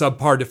such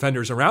subpar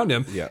defenders around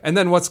him. Yeah. And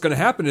then what's going to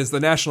happen is the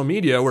national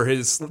media, where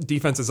his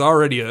defense is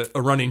already a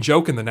running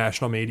joke in the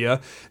national media,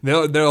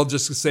 they'll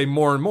just say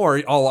more and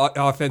more, all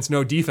offense,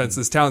 no defense.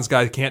 This Towns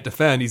guy can't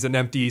defend. He's an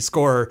empty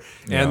scorer.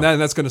 And then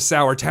that's going to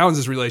sour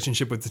Towns'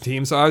 relationship with the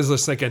team. So I was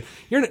just thinking,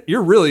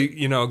 you're really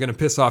going to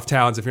piss off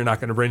Towns if you're not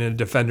going to bring in a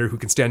defender who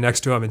can stand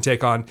next to him and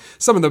take on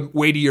some of the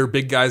weightier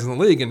big guys in the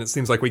league, and it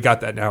seems like we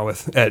got that now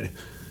with Ed.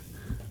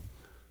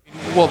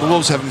 Well, the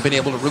Wolves haven't been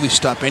able to really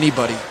stop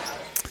anybody.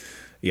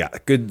 Yeah,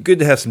 good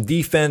to have some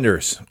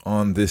defenders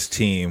on this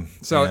team.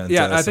 So,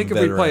 I think if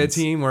we play a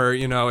team where,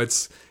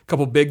 it's a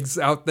couple bigs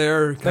out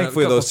there.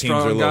 Thankfully, those teams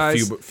are a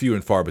little few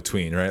and far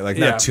between, right? Like,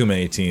 not too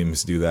many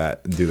teams do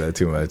that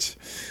too much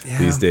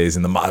these days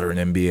in the modern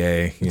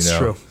NBA. It's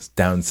true.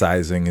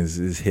 Downsizing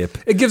is hip.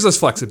 It gives us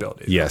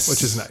flexibility, yes,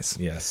 which is nice.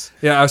 Yes.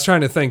 Yeah, I was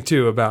trying to think,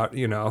 too, about,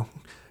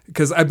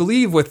 because I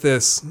believe with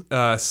this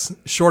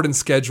shortened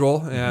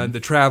schedule and the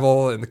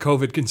travel and the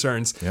COVID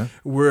concerns,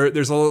 where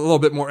there's a little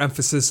bit more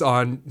emphasis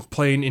on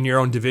playing in your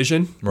own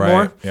division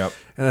more. Yep.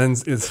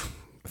 And it's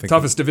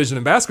toughest division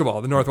in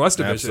basketball, the Northwest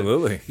Division.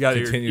 Absolutely. You got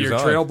your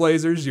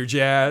Trailblazers, your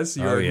Jazz,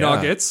 your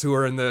Nuggets, who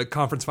are in the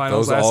conference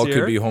finals last year. Those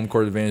all could be home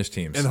court advantage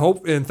teams.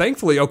 And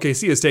thankfully,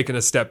 OKC has taken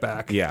a step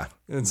back. Yeah.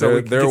 And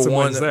so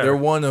they're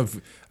one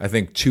of, I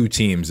think, two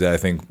teams that I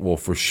think will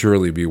for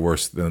surely be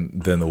worse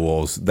than the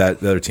Wolves, that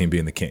the other team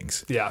being the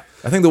Kings. Yeah.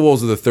 I think the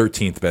Wolves are the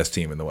 13th best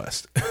team in the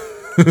West.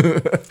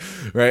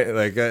 Right?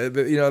 Like,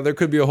 there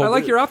could be a whole... I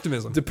like your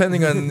optimism.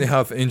 Depending on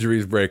how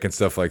injuries break and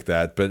stuff like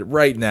that. But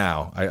right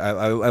now,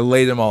 I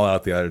laid them all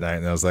out the other night,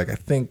 and I was like, I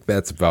think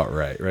that's about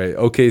right?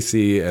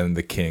 OKC and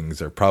the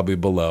Kings are probably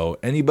below.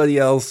 Anybody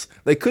else,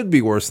 they could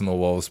be worse than the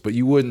Wolves, but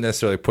you wouldn't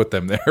necessarily put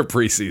them there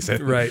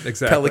preseason. Right,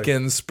 exactly.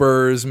 Pelicans,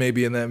 Spurs,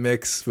 maybe in that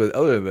mix. But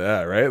other than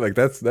that, right? Like,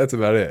 that's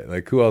about it.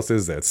 Like, who else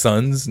is that?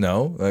 Suns?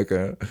 No? Like,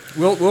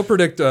 We'll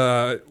predict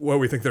what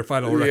we think their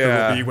final record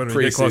will be when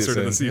we get closer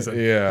to the season.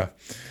 Yeah.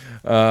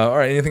 All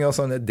right. Anything else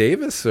on Ed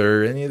Davis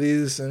or any of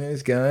these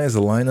guys,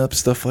 the lineup,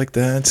 stuff like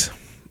that?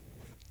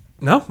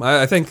 No,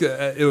 I think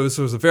it was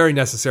a very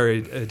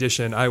necessary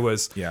addition. I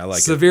was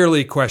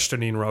severely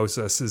questioning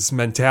Rosas'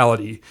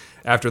 mentality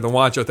after the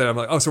Juancho thing. I'm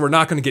like, so we're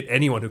not going to get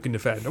anyone who can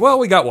defend. Well,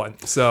 we got one.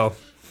 So.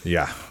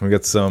 Yeah, we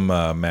got some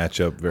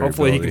matchup variability.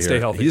 Hopefully he can stay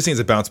healthy. He just needs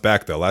to bounce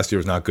back, though. Last year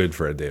was not good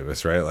for Ed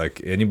Davis, right? Like,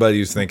 anybody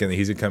who's thinking that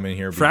he's going to come in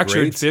here and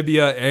fractured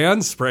fibia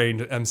and sprained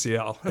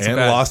MCL. And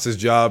lost his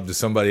job to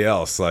somebody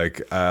else. Like,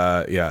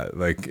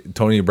 like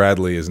Tony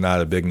Bradley is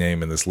not a big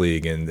name in this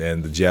league, and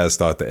the Jazz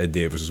thought that Ed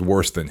Davis was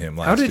worse than him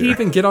last year. How did he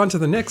even get onto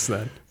the Knicks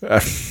then?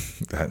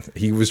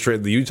 He was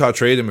the Utah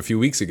traded him a few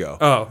weeks ago.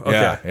 Oh,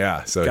 okay.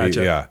 Yeah. So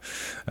gotcha.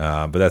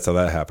 But that's how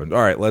that happened.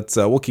 All right,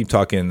 we'll keep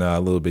talking a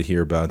little bit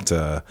here about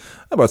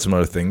some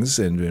other things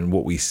and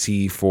what we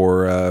see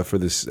for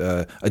this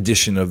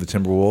edition of the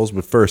Timberwolves.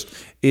 But first,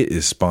 it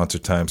is sponsor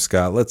time,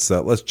 Scott.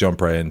 Let's jump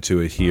right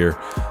into it here.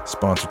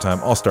 Sponsor time.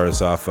 I'll start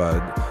us off.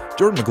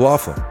 Jordan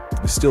McLaughlin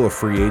is still a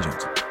free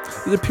agent.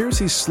 It appears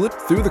he's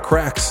slipped through the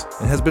cracks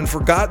and has been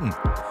forgotten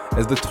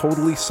as the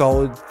totally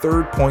solid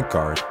third point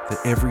guard that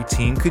every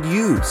team could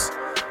use.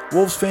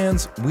 Wolves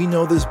fans, we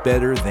know this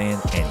better than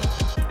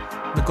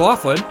anyone.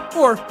 McLaughlin,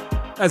 or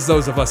as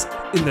those of us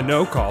in the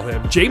know call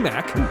him,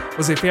 J-Mac,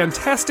 was a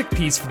fantastic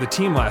piece for the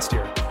team last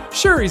year.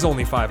 Sure, he's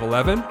only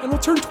 5'11" and will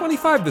turn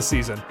 25 this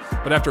season,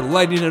 but after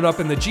lighting it up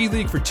in the G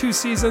League for 2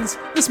 seasons,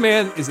 this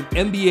man is an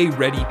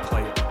NBA-ready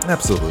player.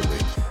 Absolutely.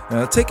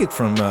 Take it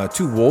from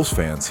two Wolves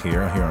fans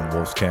here on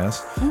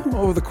Wolvescast.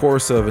 Over the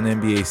course of an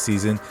NBA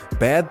season,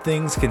 bad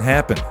things can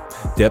happen.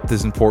 Depth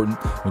is important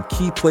when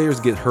key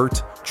players get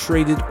hurt,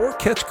 traded, or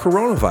catch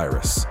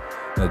coronavirus.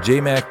 Now,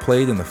 J-Mac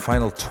played in the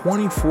final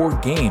 24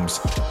 games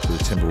for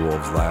the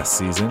Timberwolves last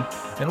season,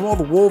 and while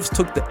the Wolves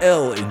took the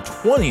L in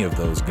 20 of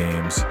those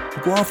games,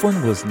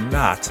 McLaughlin was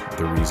not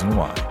the reason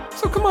why.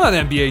 So come on,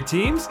 NBA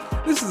teams.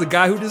 This is a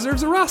guy who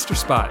deserves a roster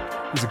spot.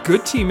 He's a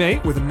good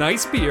teammate with a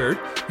nice beard.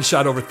 He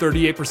shot over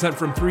 38%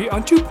 from 3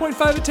 on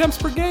 2.5 attempts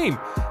per game.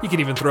 He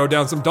can even throw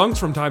down some dunks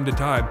from time to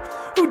time.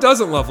 Who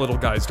doesn't love little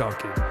guys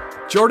dunking?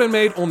 Jordan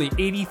made only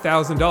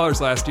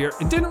 $80,000 last year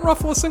and didn't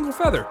ruffle a single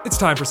feather. It's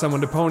time for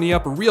someone to pony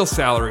up a real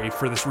salary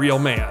for this real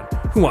man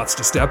who wants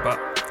to step up.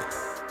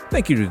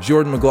 Thank you to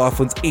Jordan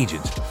McLaughlin's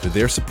agent for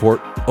their support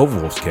of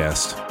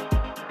Wolvescast.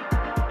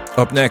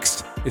 Up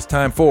next, it's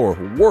time for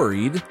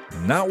Worried,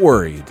 Not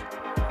Worried.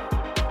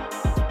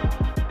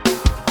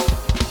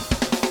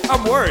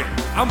 I'm worried.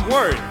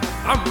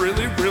 I'm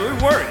really, really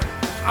worried.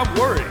 I'm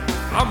worried.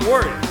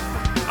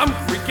 I'm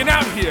freaking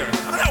out here.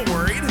 I'm not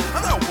worried.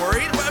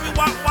 I mean,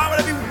 why would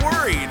I be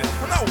worried?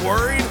 I'm not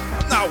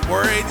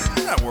worried.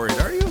 You're not worried,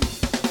 are you?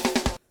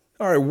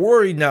 All right,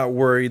 Worried Not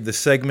Worried, the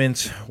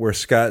segment where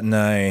Scott and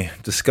I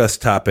discuss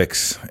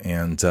topics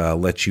and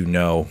let you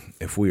know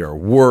if we are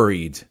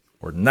worried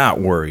or not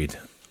worried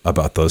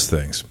about those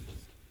things.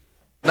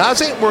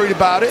 Nas ain't worried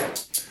about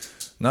it.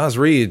 Nas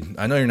Reed,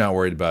 I know you're not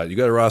worried about it. You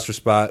got a roster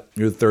spot.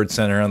 You're the third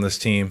center on this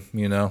team.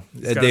 You know,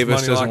 Ed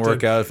Davis doesn't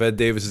work out. If Ed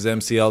Davis's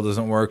MCL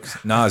doesn't work,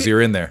 Nas,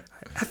 you're in there.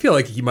 I feel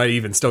like he might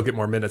even still get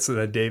more minutes than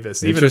Ed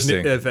Davis, even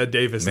if Ed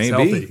Davis is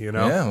healthy. You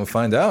know, yeah, we'll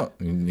find out.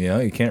 You know,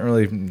 you can't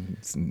really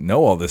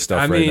know all this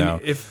stuff right now.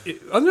 If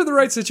under the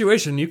right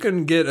situation, you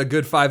can get a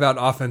good 5-out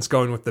offense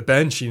going with the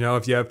bench. You know,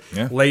 if you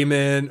have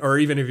Layman, or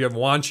even if you have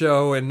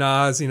Wancho and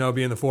Nas, you know,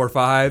 being the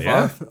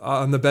 4-5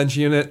 on the bench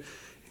unit,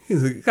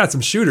 he's got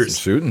some shooters.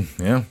 Shooting,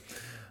 yeah.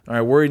 All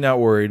right, worried, not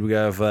worried. We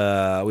have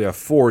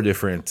 4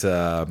 different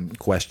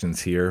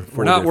questions here.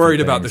 We're not worried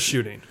about the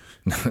shooting.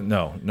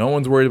 No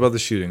one's worried about the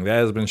shooting. That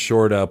has been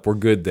shored up. We're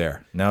good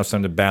there. Now it's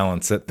time to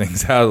balance, set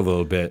things out a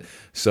little bit.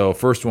 So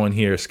first one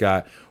here,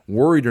 Scott,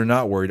 worried or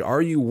not worried?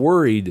 Are you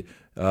worried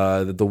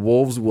that the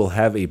Wolves will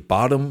have a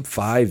bottom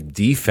 5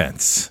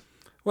 defense?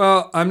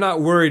 Well, I'm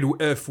not worried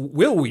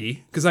will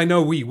we, because I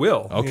know we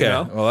will. Okay, you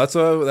know? well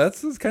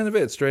that's kind of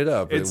it, straight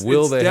up. It's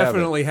they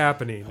definitely have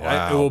it? happening.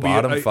 Wow, It will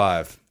bottom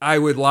 5. I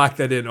would lock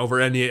that in over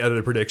any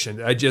other prediction.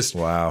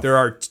 There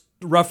are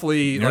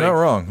roughly You're not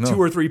wrong. No.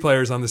 2 or 3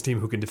 players on this team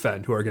who can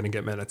defend, who are going to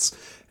get minutes.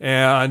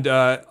 And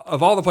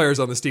of all the players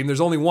on this team, there's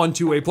only one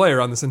two-way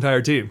player on this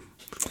entire team.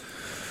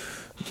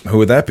 Who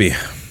would that be?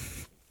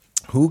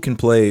 Who can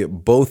play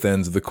both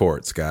ends of the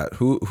court, Scott?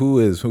 Who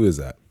is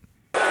that?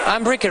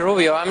 I'm Ricky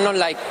Rubio. I'm not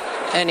like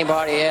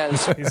anybody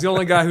else. He's the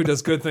only guy who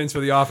does good things for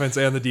the offense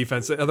and the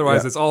defense.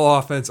 Otherwise, it's all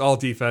offense, all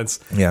defense.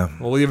 Yeah.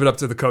 We'll leave it up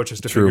to the coaches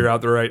to figure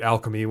out the right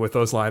alchemy with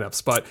those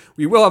lineups. But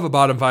we will have a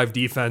bottom 5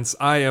 defense.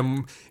 I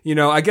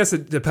guess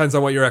it depends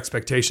on what your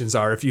expectations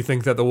are. If you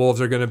think that the Wolves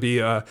are going to be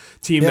a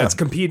team that's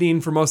competing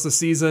for most of the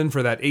season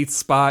for that 8th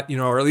spot,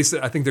 or at least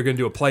I think they're going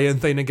to do a play-in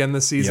thing again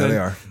this season. Yeah, they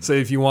are. So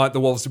if you want the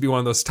Wolves to be one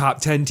of those top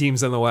 10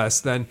 teams in the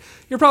West, then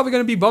you're probably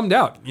going to be bummed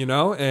out,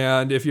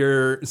 And if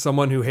you're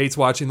someone who hates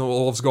watching the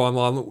Wolves go on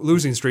long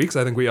losing streaks,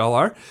 I think we all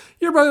are,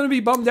 you're probably going to be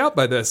bummed out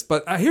by this.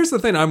 But here's the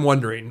thing I'm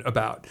wondering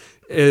about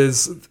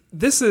is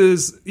this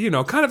is,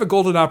 kind of a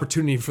golden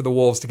opportunity for the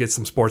Wolves to get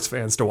some sports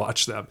fans to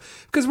watch them,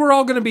 because we're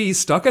all going to be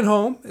stuck at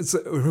home. It's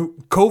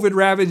COVID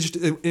ravaged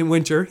in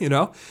winter,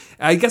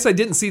 I guess I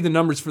didn't see the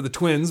numbers for the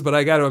Twins, but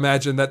I got to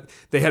imagine that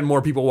they had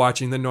more people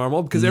watching than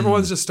normal because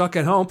everyone's just stuck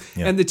at home.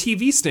 Yeah. And the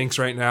TV stinks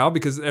right now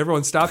because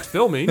everyone stopped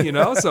filming,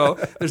 so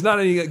there's not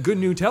any good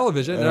new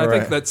television. And I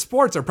think that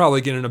sports are probably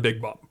getting a big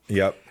bump.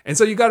 Yep. And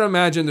so you got to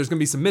imagine there's going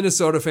to be some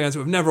Minnesota fans who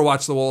have never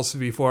watched the Wolves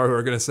before who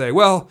are going to say,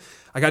 well,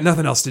 I got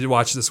nothing else to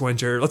watch this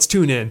winter. Let's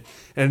tune in.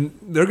 And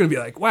they're going to be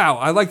like, wow,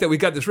 I like that we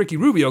got this Ricky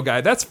Rubio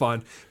guy. That's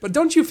fun. But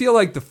don't you feel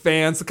like the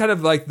fans, kind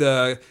of like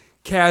the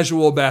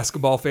casual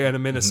basketball fan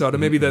in Minnesota,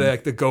 maybe they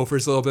like the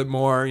Gophers a little bit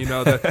more,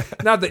 not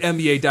the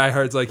NBA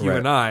diehards like you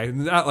and I,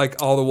 not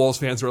like all the Wolves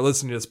fans who are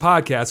listening to this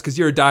podcast, because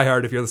you're a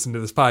diehard if you're listening to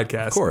this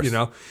podcast. Of course.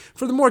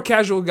 For the more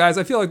casual guys,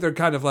 I feel like they're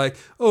kind of like,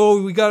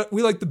 oh,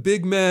 we like the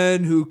big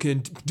men who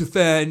can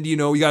defend,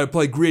 we got to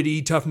play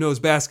gritty,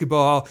 tough-nosed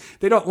basketball.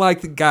 They don't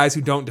like the guys who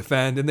don't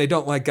defend, and they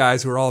don't like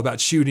guys who are all about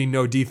shooting,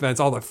 no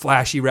defense, all the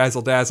flashy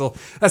razzle-dazzle.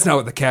 That's not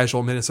what the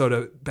casual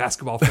Minnesota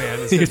basketball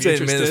fan is going to be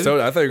interested in.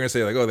 Minnesota? I thought you were going to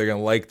say, like, oh, they're going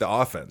to like the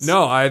offense.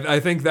 No,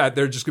 I think that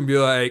they're just going to be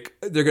like,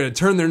 they're going to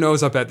turn their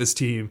nose up at this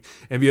team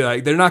and be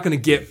like, they're not going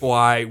to get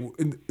why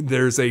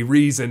there's a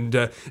reason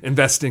to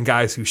invest in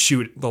guys who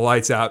shoot the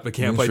lights out but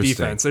can't play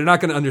defense. They're not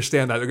going to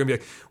understand that. They're going to be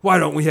like, why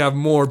don't we have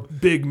more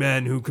big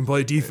men who can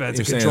play defense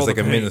and control the paint?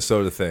 It's like a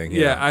Minnesota thing.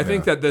 Yeah, I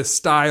think that the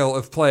style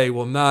of play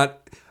will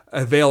not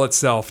avail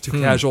itself to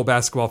casual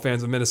basketball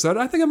fans of Minnesota.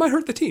 I think it might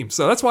hurt the team.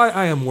 So that's why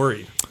I am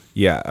worried.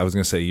 Yeah, I was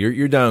going to say,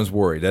 you're down as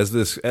worried. As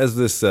this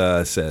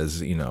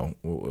says,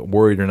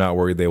 worried or not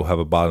worried, they will have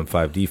a bottom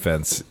 5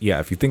 defense.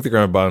 Yeah, if you think they're going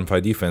to have a bottom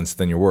 5 defense,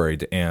 then you're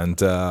worried.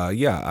 And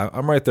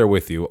I'm right there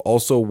with you.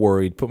 Also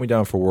worried. Put me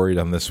down for worried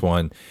on this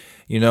one.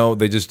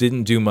 They just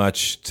didn't do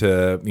much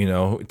to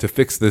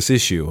fix this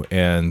issue.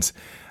 And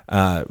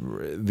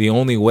the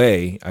only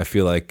way I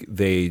feel like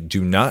they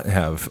do not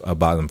have a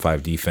bottom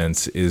 5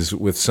 defense is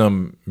with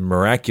some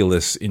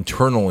miraculous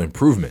internal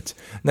improvement.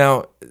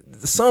 Now,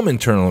 some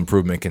internal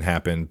improvement can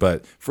happen,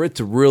 but for it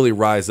to really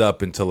rise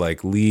up into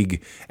like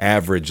league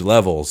average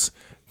levels,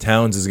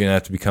 Towns is going to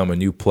have to become a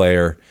new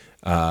player.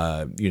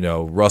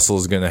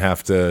 Russell's going to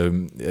have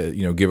to,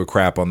 give a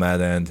crap on that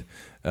end.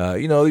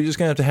 You're just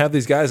going to have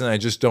these guys, and I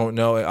just don't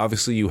know.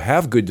 Obviously, you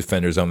have good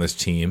defenders on this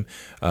team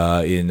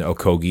in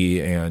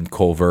Okogie and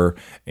Culver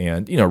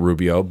and,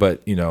 Rubio,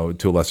 but,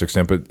 to a lesser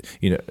extent. But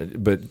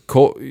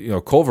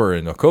Culver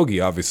and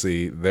Okogie,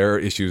 obviously, their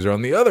issues are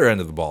on the other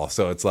end of the ball.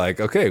 So it's like,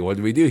 okay, what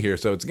do we do here?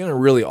 So it's going to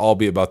really all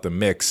be about the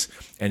mix.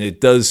 And it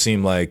does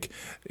seem like,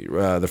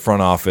 the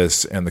front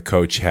office and the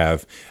coach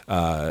have,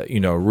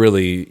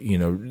 really,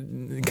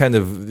 kind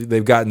of,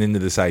 they've gotten into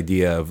this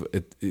idea of,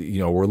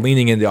 we're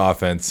leaning into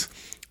offense,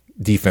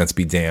 defense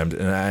be damned.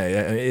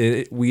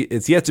 And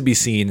it's yet to be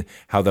seen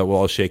how that will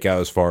all shake out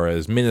as far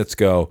as minutes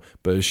go,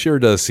 but it sure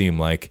does seem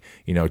like,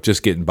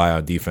 just getting by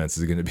on defense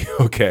is going to be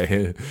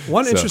okay.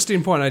 One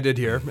interesting point I did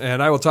here,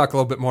 and I will talk a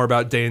little bit more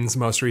about Dane's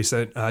most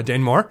recent,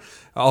 Dane Moore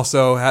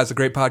also has a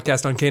great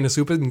podcast on Cane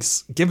Soup,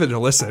 and give it a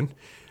listen.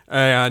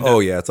 And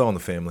it's all in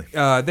the family.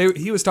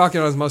 He was talking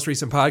on his most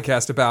recent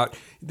podcast about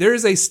there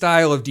is a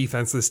style of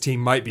defense this team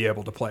might be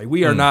able to play.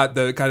 We are not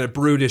the kind of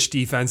brutish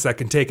defense that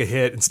can take a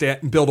hit and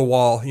stand and build a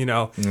wall,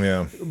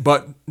 Yeah.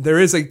 But there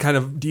is a kind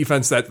of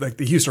defense that like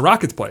the Houston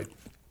Rockets played.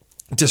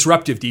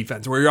 Disruptive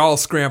defense where you're all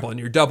scrambling,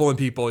 you're doubling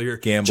people, you're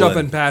gambling,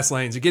 jumping past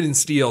lanes, you're getting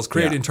steals,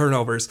 creating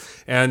turnovers,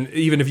 and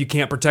even if you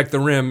can't protect the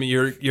rim,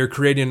 you're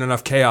creating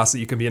enough chaos that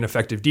you can be an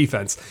effective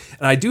defense.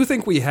 And I do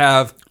think we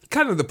have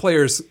kind of the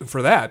players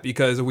for that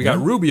because we got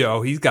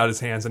Rubio, he's got his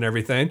hands in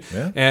everything,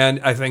 and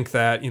I think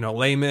that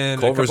Layman,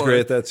 Culver's great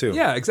at that too.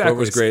 Yeah, exactly.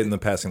 Culver's great in the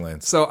passing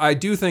lanes. So I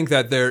do think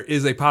that there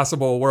is a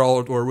possible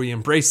world where we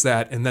embrace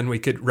that, and then we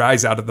could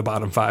rise out of the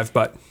bottom five,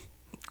 but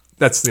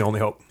that's the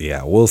only hope.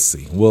 Yeah, we'll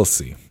see. We'll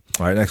see.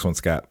 All right, next one,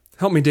 Scott.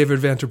 Help me, David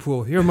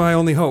Vanterpool. You're my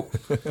only hope.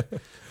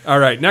 All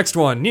right, next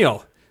one.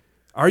 Neil,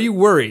 are you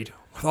worried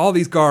with all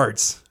these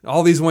guards,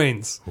 all these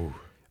wings? Ooh.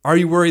 Are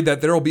you worried that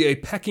there will be a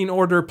pecking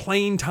order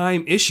playing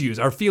time issues?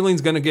 Are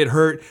feelings going to get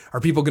hurt? Are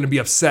people going to be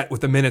upset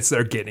with the minutes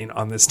they're getting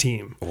on this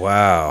team?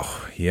 Wow.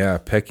 Yeah,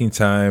 pecking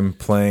time,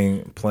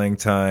 playing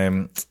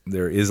time.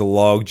 There is a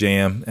log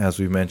jam, as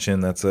we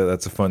mentioned. That's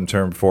a fun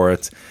term for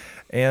it.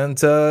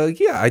 And,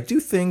 I do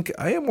think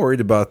I am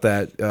worried about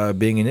that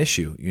being an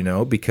issue,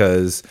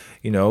 because,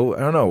 I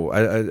don't know.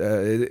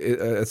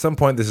 At some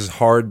point, this is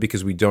hard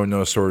because we don't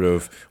know sort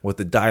of what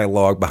the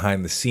dialogue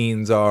behind the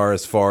scenes are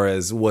as far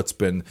as what's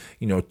been,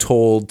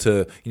 told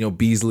to,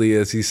 Beasley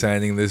as he's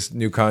signing this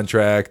new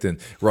contract and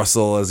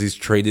Russell as he's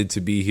traded to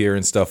be here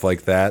and stuff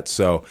like that.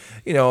 So,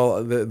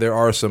 there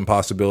are some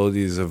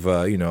possibilities of,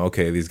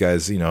 these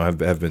guys,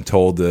 have been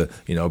told to,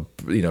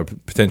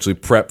 potentially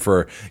prep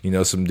for,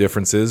 some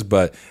differences.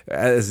 But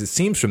as it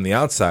seems from the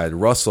outside,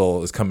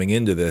 Russell is coming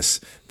into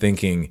this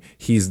thinking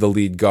he's the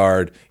lead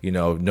guard,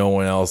 no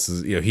one else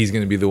is, he's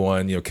going to be the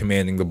one,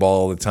 commanding the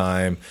ball all the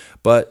time.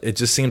 But it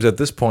just seems at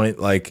this point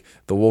like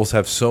the Wolves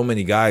have so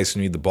many guys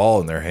who need the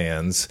ball in their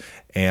hands.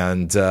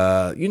 And,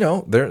 they're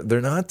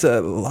not,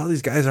 a lot of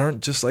these guys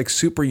aren't just like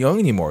super young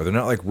anymore. They're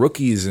not like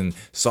rookies and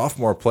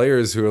sophomore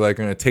players who are like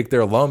going to take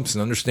their lumps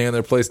and understand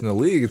their place in the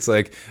league. It's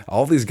like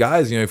all these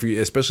guys,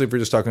 especially if you're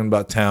just talking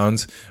about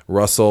Towns,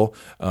 Russell,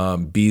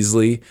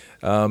 Beasley,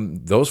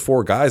 those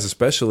four guys,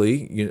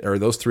 especially, or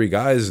those three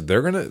guys,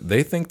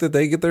 they think that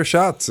they get their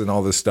shots and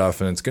all this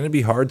stuff. And it's going to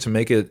be hard to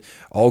make it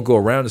all go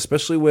around,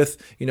 especially with,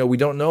 we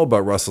don't know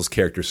about Russell's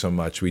character so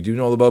much. We do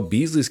know about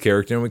Beasley's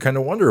character, and we kind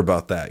of wonder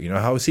about that.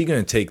 How is he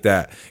going to take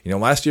that?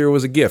 Last year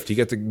was a gift. He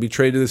got to be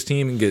traded to this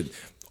team and get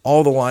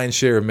all the lion's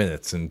share of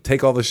minutes and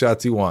take all the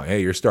shots you want.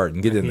 Hey, you're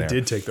starting. Get in there. He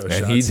did take those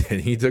shots. He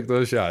did. He took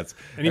those shots.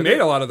 And he made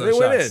a lot of those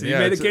shots. He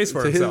made a case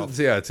for himself.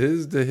 To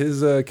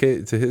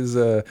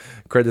his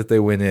credit, they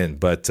went in.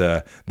 But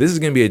this is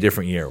going to be a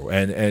different year.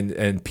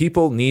 And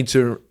people need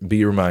to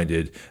be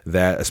reminded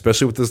that,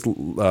 especially with this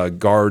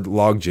guard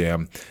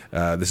logjam,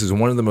 this is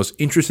one of the most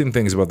interesting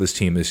things about this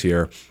team this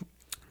year.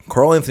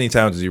 Karl-Anthony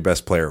Towns is your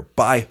best player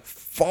by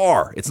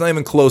far. It's not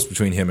even close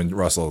between him and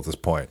Russell at this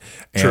point.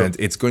 And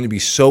It's going to be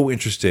so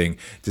interesting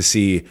to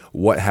see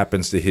what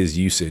happens to his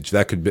usage.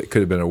 That could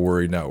have been a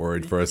worried, not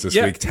worried for us this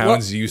week.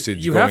 Towns'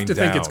 usage you going down. have to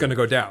think it's going to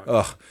go down.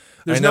 Ugh.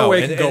 There's no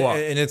way it can go up.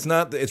 And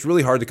it's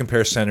really hard to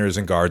compare centers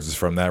and guards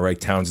from that,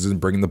 right? Towns isn't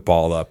bringing the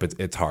ball up.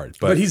 It's hard.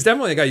 But he's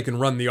definitely a guy you can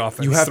run the offense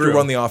through. You have to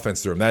run the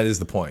offense through him. That is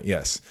the point,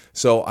 yes.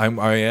 So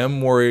I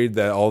am worried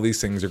that all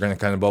these things are going to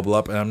kind of bubble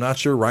up, and I'm not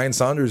sure Ryan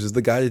Saunders is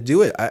the guy to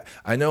do it.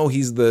 I know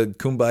he's the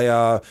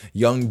kumbaya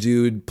young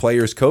dude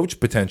players coach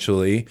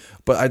potentially,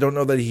 but I don't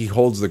know that he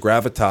holds the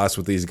gravitas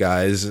with these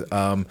guys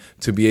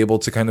to be able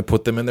to kind of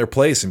put them in their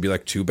place and be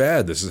like, too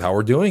bad, this is how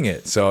we're doing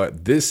it. So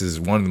this is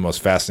one of the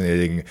most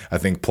fascinating, I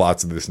think, plots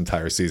of this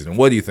entire season.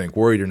 What do you think?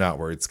 Worried or not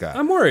worried, Scott?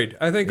 I'm worried.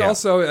 I think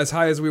also, as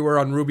high as we were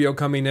on Rubio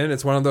coming in,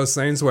 it's one of those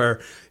things where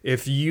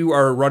if you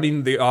are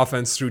running the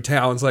offense through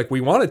Towns like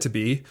we want it to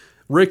be,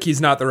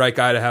 Ricky's not the right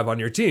guy to have on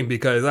your team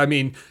because,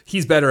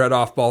 he's better at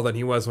off ball than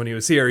he was when he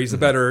was here. He's a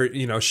better,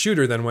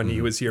 shooter than when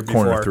he was here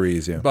before. Corner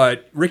threes, yeah.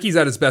 But Ricky's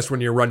at his best when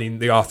you're running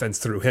the offense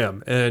through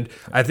him. And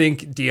I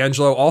think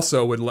D'Angelo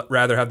also would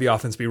rather have the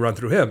offense be run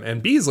through him.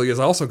 And Beasley is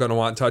also going to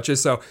want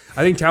touches. So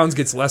I think Towns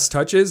gets less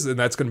touches, and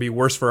that's going to be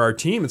worse for our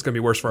team. It's going to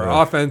be worse for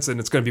our offense, and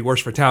it's going to be worse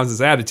for Towns'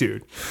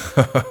 attitude.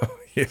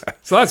 Yeah.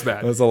 So that's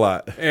bad. That's a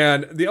lot.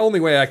 And the only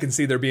way I can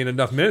see there being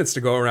enough minutes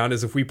to go around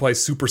is if we play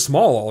super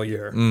small all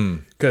year.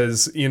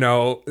 Because,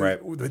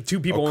 the two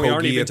people we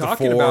aren't even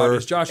talking about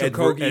is Josh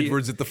Okogie.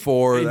 Edwards at the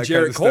 4. And that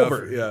Jarrett kind of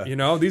Culver. stuff.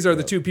 Yeah. These are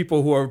the two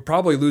people who are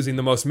probably losing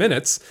the most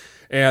minutes.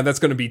 And that's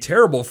going to be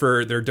terrible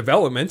for their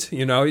development.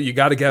 You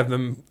got to have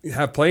them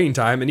have playing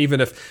time. And even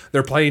if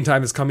their playing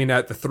time is coming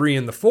at the 3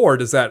 and the 4,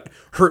 does that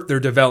hurt their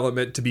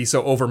development to be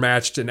so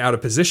overmatched and out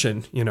of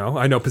position?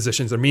 I know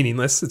positions are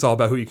meaningless. It's all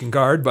about who you can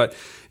guard. But,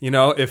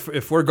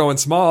 if we're going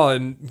small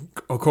and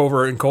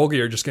Culver and Colgi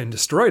are just getting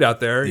destroyed out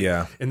there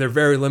in their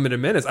very limited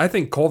minutes, I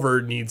think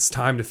Culver needs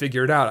time to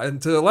figure it out.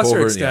 And to a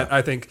lesser extent,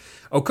 I think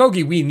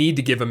Okogie, we need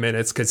to give him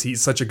minutes because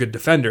he's such a good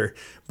defender.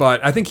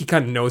 But I think he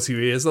kind of knows who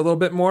he is a little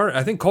bit more.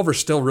 I think Culver's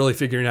still really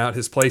figuring out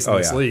his place in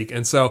this league.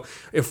 And so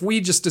if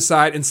we just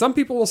decide, and some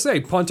people will say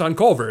punt on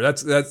Culver,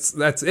 that's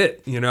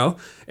it,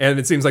 And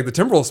it seems like the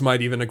Timberwolves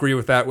might even agree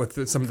with that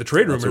with some of the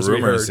trade rumors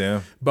we heard.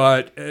 Yeah.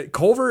 But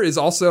Culver is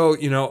also,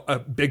 a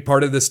big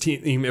part of this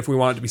team if we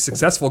want it to be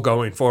successful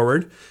going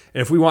forward.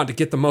 And if we want to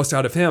get the most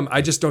out of him,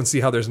 I just don't see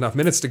how there's enough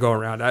minutes to go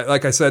around.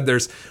 Like I said,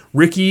 there's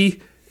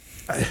Ricky,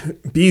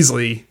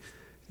 Beasley,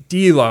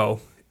 D'Lo,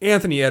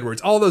 Anthony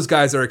Edwards. All those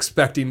guys are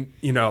expecting,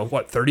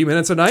 30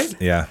 minutes a night?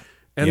 Yeah.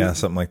 And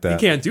something like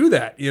that. You can't do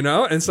that,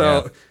 And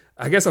so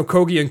I guess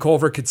Okogie and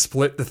Culver could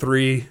split the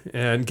 3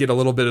 and get a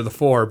little bit of the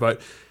 4,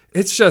 but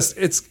it's just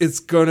it's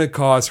going to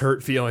cause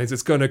hurt feelings.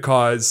 It's going to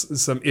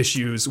cause some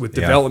issues with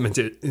development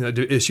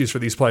issues for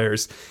these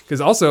players.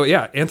 Because also,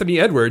 Anthony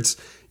Edwards,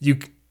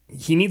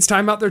 he needs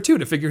time out there too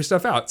to figure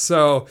stuff out.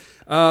 So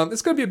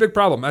it's going to be a big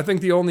problem. I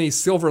think the only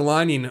silver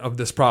lining of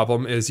this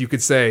problem is you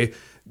could say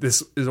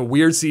this is a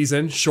weird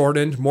season,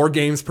 shortened, more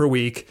games per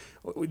week.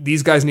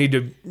 These guys need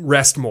to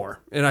rest more.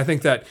 And I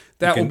think that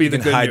will be the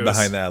good hide news.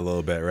 Behind that a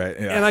little bit, right?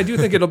 Yeah. And I do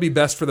think it'll be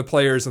best for the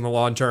players in the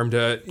long term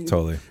to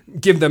totally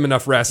give them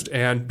enough rest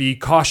and be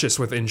cautious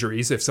with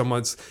injuries. If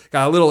someone's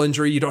got a little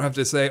injury, you don't have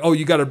to say, oh,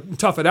 you got to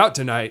tough it out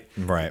tonight.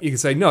 Right. You can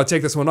say, no,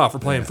 take this one off. We're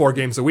playing 4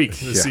 games a week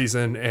this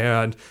season,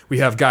 and we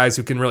have guys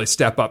who can really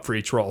step up for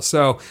each role.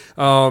 So,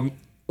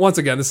 once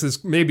again, this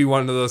is maybe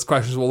one of those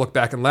questions we'll look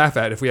back and laugh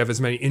at if we have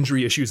as many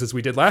injury issues as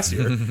we did last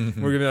year. We're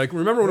going to be like,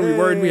 remember when we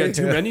worried we had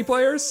too many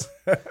players?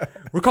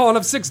 We're calling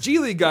up 6 G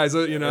League guys,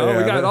 we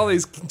got all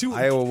these 2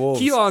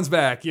 Keelons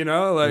back,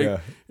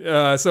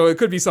 so it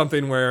could be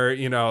something where,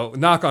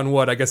 knock on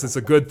wood, I guess it's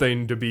a good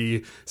thing to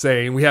be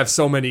saying we have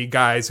so many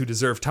guys who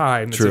deserve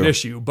time. It's an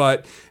issue.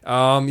 But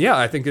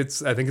I think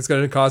it's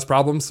going to cause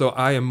problems. So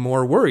I am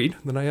more worried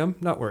than I am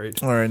not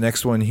worried. All right,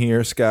 next one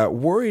here, Scott.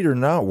 Worried or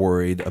not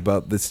worried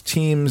about this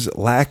team's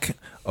lack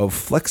of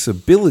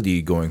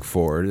flexibility going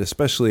forward,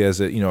 especially as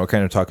it,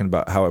 kind of talking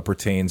about how it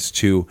pertains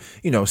to,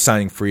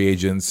 signing free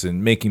agents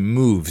and making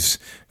moves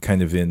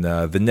kind of in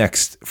the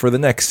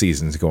next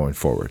seasons going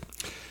forward.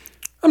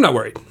 I'm not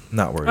worried.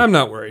 Not worried. I'm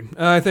not worried.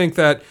 I think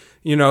that,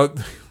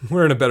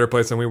 we're in a better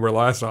place than we were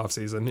last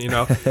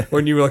offseason.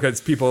 When you look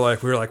at people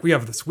we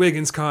have this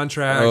Wiggins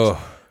contract.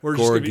 We're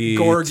just going to be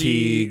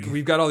Gorgie.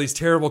 We've got all these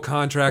terrible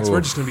contracts.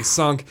 We're just going to be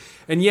sunk.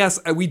 And yes,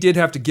 we did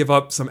have to give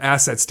up some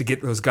assets to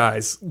get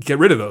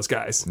rid of those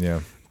guys.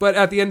 Yeah. But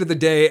at the end of the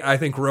day, I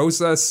think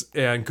Rosas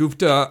and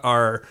Gupta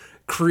are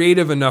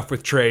creative enough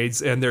with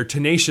trades and they're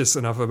tenacious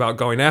enough about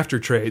going after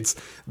trades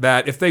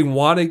that if they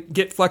want to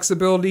get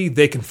flexibility,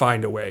 they can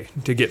find a way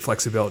to get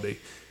flexibility.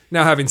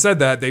 Now, having said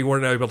that, they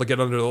weren't able to get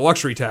under the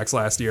luxury tax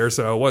last year,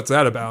 so what's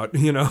that about,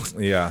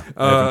 Yeah,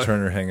 Evan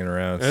Turner hanging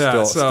around,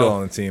 still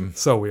on the team.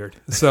 So weird.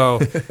 So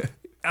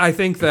I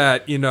think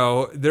that,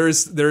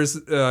 there's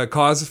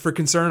cause for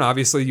concern.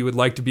 Obviously, you would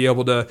like to be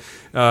able to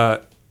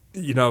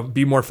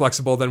be more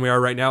flexible than we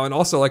are right now. And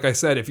also, like I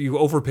said, if you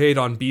overpaid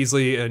on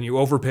Beasley and you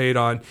overpaid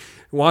on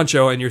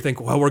Juancho and you think,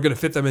 well, we're going to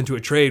fit them into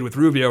a trade with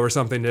Rubio or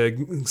something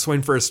to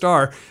swing for a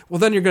star, well,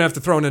 then you're going to have to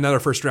throw in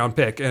another first-round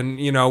pick. And,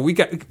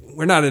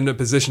 we're not in a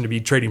position to be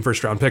trading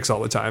first-round picks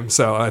all the time.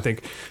 So I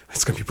think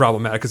it's going to be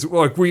problematic because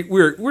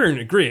we're in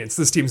agreement.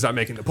 This team's not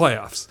making the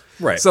playoffs.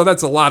 Right. So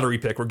that's a lottery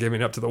pick we're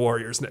giving up to the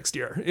Warriors next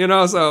year.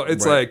 So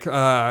it's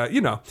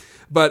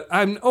but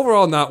I'm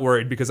overall not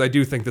worried because I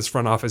do think this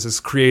front office is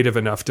creative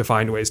enough to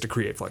find ways to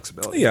create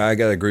flexibility. Yeah, I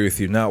got to agree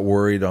with you. Not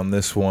worried on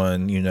this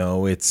one.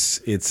 But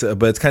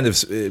it's kind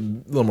of a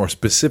little more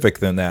specific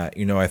than that.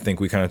 I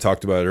think we kind of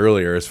talked about it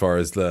earlier as far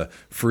as the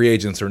free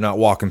agents are not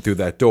walking through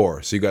that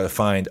door. So you got to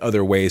find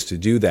other ways to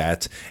do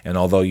that. And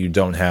although you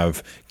don't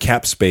have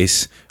cap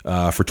space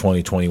for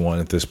 2021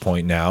 at this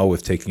point now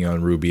with taking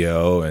on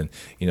Rubio and,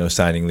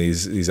 signing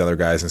these other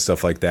guys and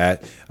stuff like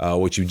that,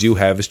 what you do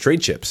have is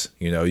trade chips.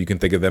 You can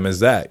think of them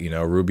as that.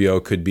 Rubio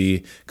could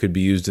be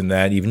used in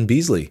that. Even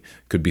Beasley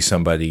could be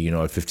somebody, at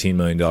 $15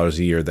 million a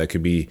year that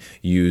could be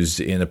used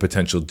in a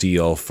potential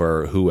deal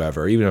for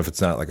whoever, even if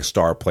it's not like a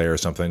star player or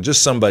something,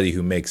 just somebody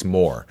who makes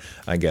more.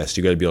 I guess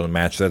you got to be able to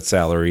match that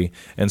salary.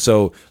 And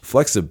so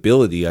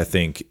flexibility, I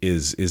think,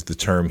 is the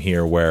term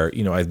here where,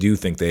 I do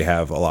think they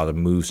have a lot of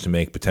moves to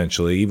make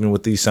potentially, even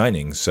with these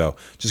signings. So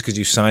just because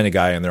you sign a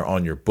guy and they're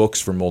on your books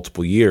for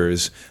multiple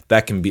years,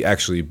 that can be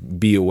actually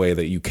be a way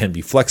that you can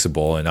be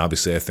flexible. And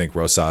obviously I think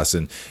Rosas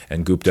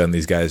and Gupta and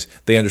these guys,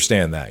 they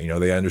understand that.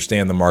 They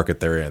understand the market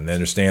they're in. They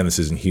understand this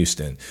isn't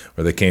Houston,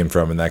 where they came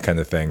from and that kind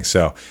of thing.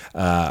 So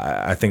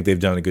I think they've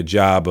done a good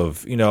job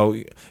of,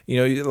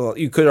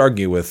 you could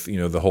argue with,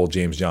 the whole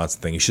James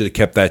Johnson thing. You should have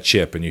kept that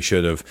chip and you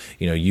should have,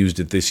 used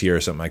it this year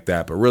or something like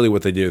that. But really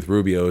what they did with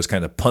Rubio is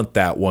kind of punt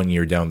that 1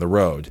 year down the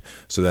road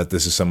so that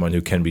this is someone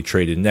who can be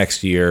traded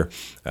next year,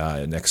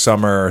 next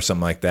summer or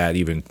something like that,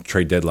 even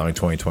trade deadline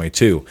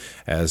 2022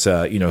 as,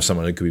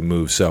 someone who could be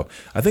moved. So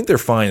I think they're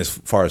fine as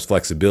far as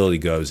flexibility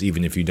goes,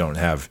 even if you don't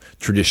have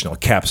traditional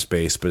cap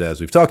space. But as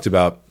we've talked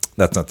about,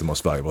 that's not the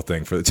most valuable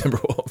thing for the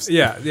Timberwolves.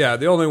 Yeah.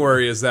 The only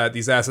worry is that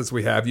these assets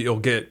we have, you'll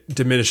get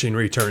diminishing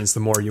returns the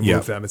more you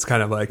move them. It's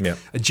kind of like a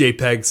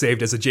JPEG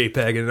saved as a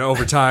JPEG, and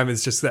over time,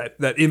 it's just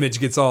that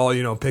image gets all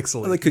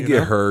pixelated. Well, they could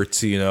get hurt,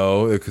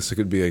 because it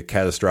could be a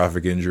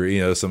catastrophic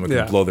injury. Someone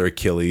could blow their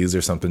Achilles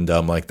or something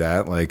dumb like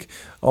that. Like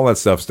all that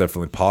stuff's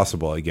definitely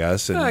possible, I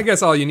guess. And I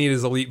guess all you need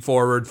is a leap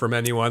forward from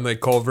anyone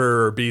like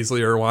Culver or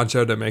Beasley or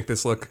Wancho to make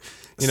this look.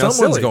 Someone's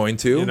silly, going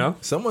to.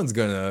 Someone's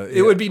going to.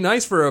 It would be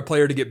nice for a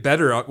player to get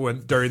better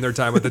during their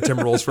time with the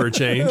Timberwolves for a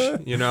change,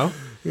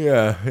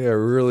 Yeah,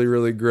 really,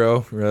 really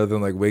grow rather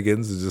than like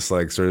Wiggins is just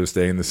like sort of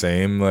staying the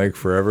same like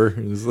forever.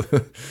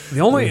 The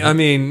only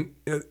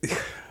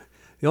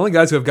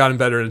guys who have gotten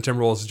better in a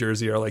Timberwolves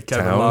jersey are like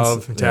Kevin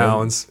Love,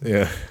 Towns,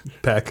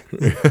 Peck.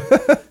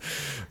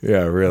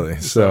 Yeah, really.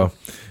 So,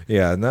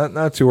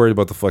 not too worried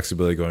about the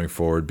flexibility going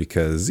forward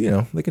because,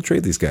 they can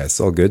trade these guys. It's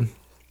all good.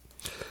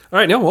 All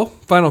right, now,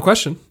 final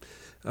question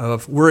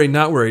of worried,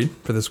 not worried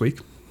for this week,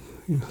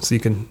 so you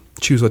can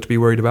choose what to be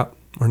worried about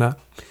or not,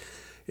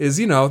 is,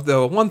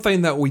 the one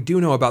thing that we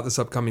do know about this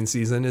upcoming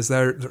season is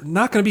they're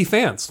not going to be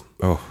fans.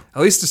 Oh.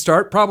 At least to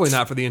start, probably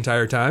not for the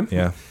entire time.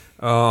 Yeah.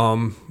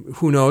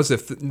 Who knows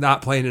if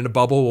not playing in a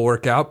bubble will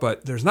work out,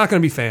 but there's not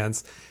going to be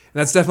fans. And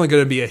that's definitely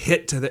going to be a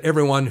hit to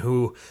everyone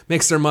who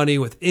makes their money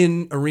with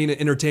in-arena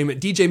entertainment.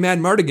 DJ Mad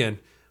Mardigan,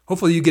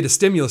 hopefully you get a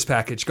stimulus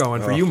package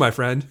going for you, my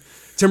friend.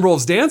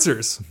 Timberwolves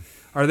dancers,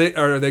 are they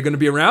going to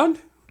be around?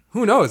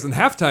 Who knows? In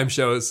halftime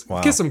shows,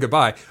 kiss them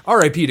goodbye.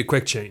 R.I.P. to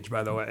Quick Change,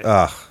 by the way.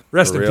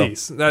 Rest in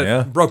peace.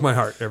 That broke my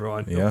heart,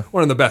 everyone. Yeah.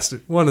 One of the best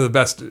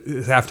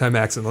halftime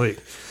acts in the league.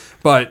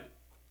 But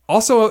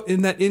also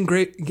in that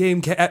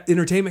in-game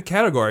entertainment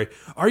category,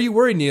 are you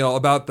worried, Neil,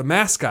 about the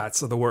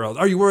mascots of the world?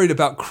 Are you worried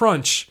about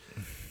Crunch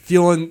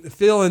feeling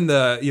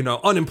the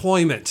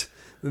unemployment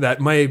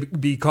that may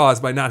be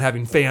caused by not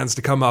having fans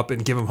to come up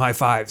and give him high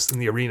fives in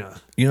the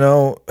arena?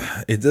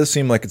 It does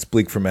seem like it's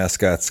bleak for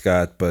mascot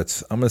Scott,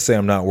 but I'm going to say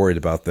I'm not worried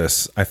about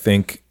this. I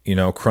think,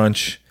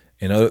 Crunch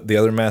and the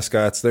other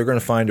mascots, they're going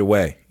to find a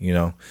way,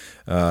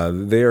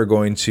 they are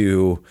going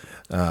to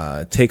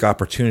take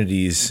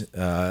opportunities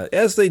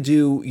as they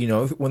do,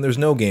 when there's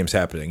no games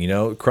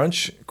happening.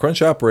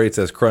 Crunch operates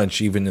as Crunch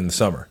even in the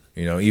summer.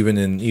 Even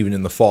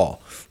in the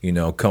fall,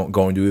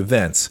 going to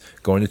events,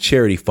 going to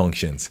charity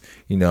functions,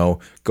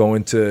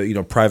 going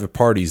to, private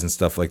parties and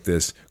stuff like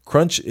this.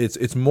 Crunch,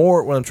 it's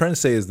more, what I'm trying to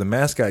say is the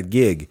mascot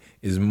gig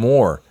is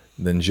more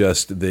than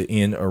just the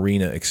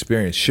in-arena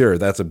experience. Sure,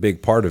 that's a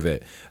big part of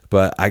it,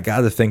 but I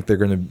got to think they're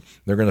going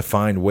to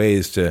find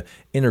ways to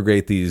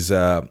integrate these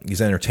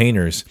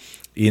entertainers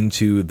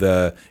into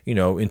the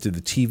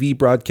TV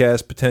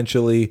broadcast,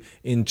 potentially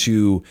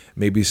into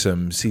maybe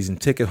some season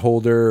ticket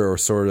holder or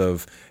sort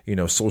of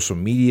social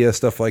media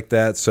stuff like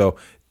that. So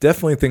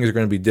definitely things are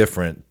going to be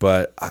different,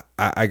 but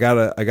I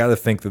gotta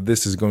think that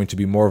this is going to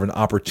be more of an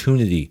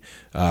opportunity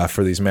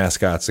for these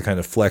mascots to kind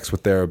of flex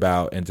what they're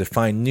about and to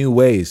find new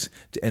ways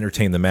to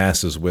entertain the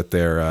masses with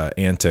their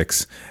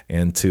antics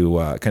and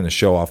to kind of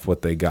show off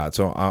what they got.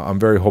 So I'm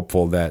very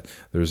hopeful that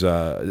there's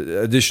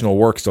additional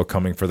work still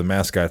coming for the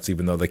mascots,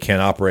 even though they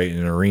can't operate in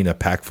an arena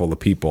packed full of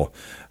people.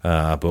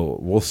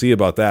 But we'll see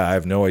about that. I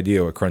have no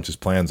idea what Crunch's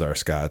plans are,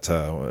 Scott.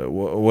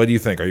 What do you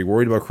think? Are you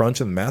worried about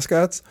Crunch and the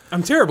mascots?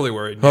 I'm terribly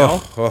worried,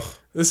 Neil.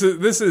 This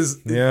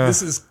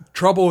is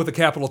trouble with a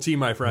capital T,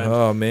 my friend.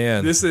 Oh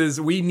man,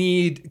 we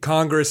need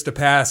Congress to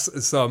pass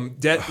some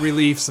debt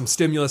relief, some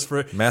stimulus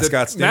for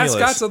mascots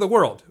of the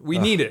world. We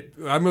need it.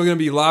 I'm going to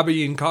be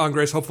lobbying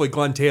Congress. Hopefully,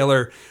 Glenn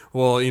Taylor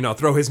will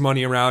throw his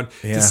money around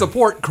to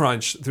support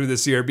Crunch through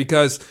this year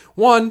because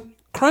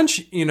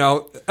Crunch,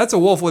 that's a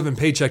wolf living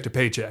paycheck to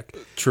paycheck.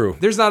 True.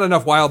 There's not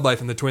enough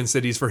wildlife in the Twin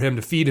Cities for him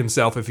to feed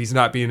himself if he's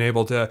not being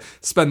able to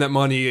spend that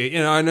money.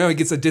 I know he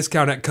gets a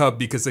discount at Cub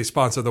because they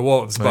sponsor the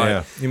Wolves,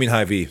 but You mean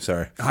Hy-Vee?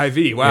 Sorry.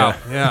 Hy-Vee. Wow.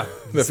 Yeah.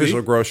 The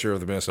official grocer of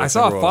the Minnesota. I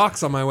saw Timberwolves. a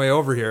fox on my way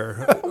over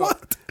here.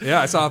 What?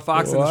 Yeah, I saw a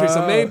fox in the street.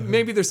 So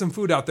maybe there's some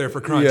food out there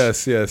for Crunch.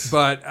 Yes.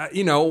 But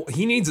he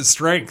needs his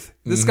strength.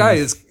 This guy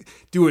is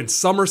doing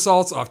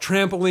somersaults off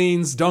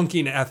trampolines,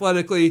 dunking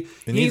athletically.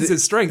 He needs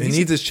his strength. He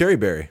needs his cherry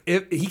berry.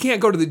 He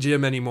can't go to the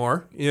gym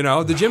anymore.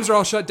 The gyms are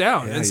all shut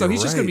down. And so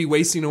he's just going to be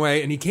wasting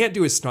away, and he can't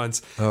do his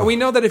stunts. And we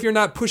know that if you're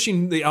not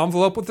pushing the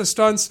envelope with the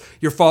stunts,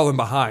 you're falling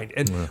behind.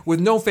 And with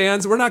no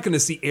fans, we're not going to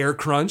see Air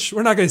Crunch.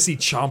 We're not going to see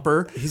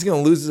Chomper. He's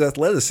going to lose his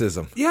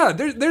athleticism. Yeah,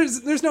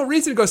 there's no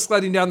reason to go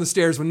sledding down the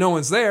stairs when no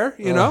one's there,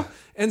 know?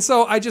 And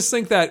so I just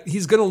think that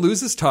he's going to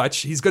lose his touch.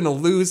 He's going to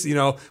lose,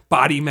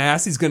 body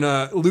mass. He's going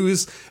to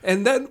lose.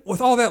 And then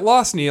with all that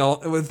loss, Neil,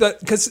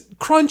 because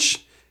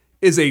Crunch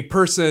is a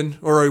person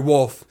or a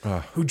wolf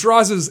who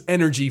draws his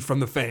energy from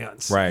the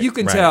fans. Right, You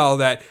can right. tell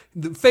that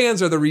the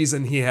fans are the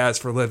reason he has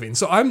for living.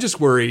 So I'm just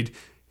worried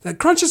that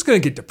Crunch is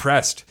going to get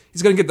depressed.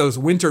 He's going to get those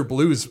winter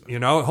blues,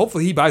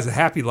 Hopefully he buys a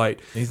Happy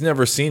Light. He's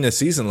never seen a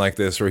season like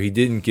this where he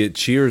didn't get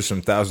cheers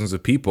from thousands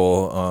of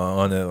people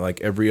on a like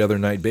every other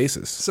night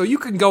basis. So you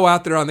can go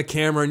out there on the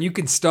camera and you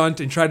can stunt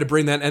and try to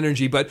bring that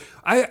energy, but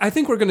I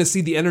think we're going to see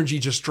the energy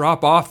just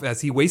drop off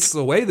as he wastes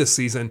away this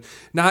season.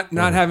 Not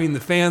having the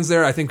fans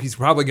there, I think he's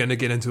probably going to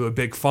get into a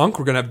big funk.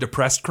 We're going to have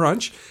depressed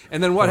Crunch.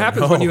 And then what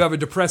happens when you have a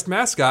depressed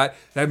mascot?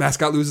 That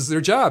mascot loses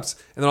their jobs.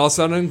 And then all of a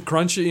sudden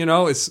Crunch,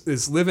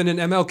 is living in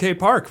MLK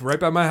Park right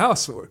by my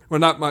house. Well,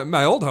 not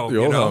my old home,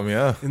 Your old home,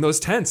 yeah. in those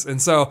tents.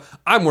 And so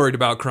I'm worried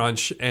about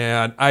Crunch,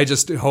 and I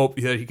just hope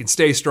that he can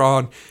stay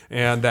strong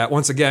and that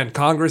once again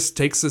Congress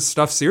takes this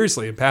stuff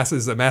seriously and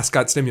passes a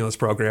mascot stimulus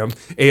program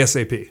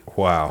ASAP.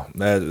 Wow,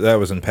 that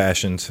was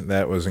impassioned.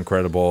 That was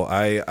incredible.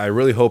 I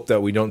really hope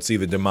that we don't see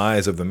the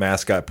demise of the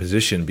mascot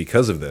position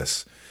because of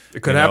this.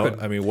 It could happen.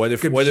 I mean, what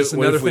if Could be what just if,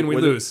 another what if thing we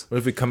lose? What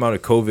if we come out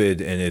of COVID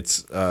and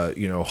it's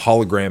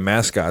hologram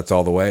mascots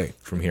all the way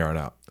from here on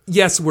out?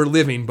 Yes, we're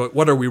living, but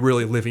what are we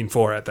really living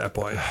for at that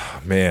point?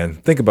 Man,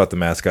 think about the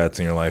mascots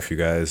in your life, you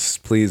guys.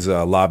 Please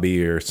lobby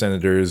your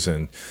senators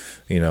and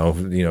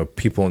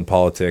people in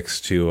politics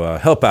to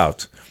help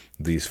out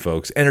these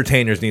folks.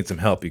 Entertainers need some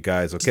help, you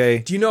guys. Okay.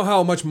 Do you know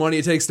how much money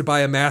it takes to buy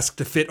a mask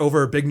to fit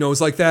over a big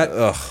nose like that?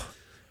 Ugh.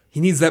 He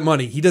needs that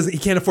money. He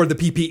can't afford the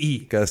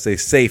PPE. Gotta stay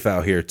safe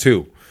out here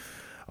too.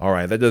 All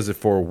right, that does it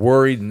for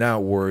Worried,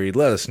 Not Worried.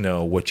 Let us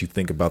know what you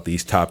think about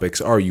these topics.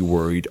 Are you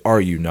worried?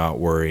 Are you not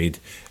worried?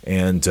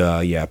 And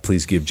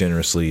please give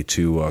generously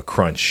to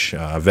Crunch.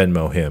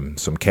 Venmo him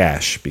some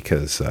cash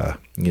because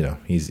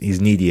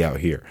he's needy out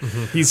here.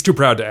 Mm-hmm. He's too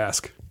proud to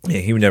ask. Yeah,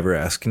 he would never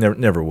ask.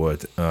 Never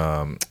would.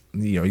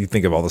 You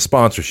think of all the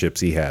sponsorships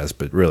he has,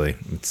 but really,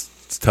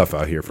 it's tough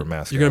out here for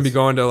mascots. You're gonna be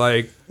going to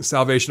like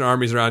Salvation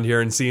Armies around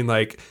here and seeing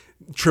like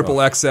triple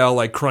XL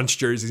like Crunch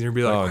jerseys. And you're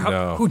gonna be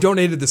like, who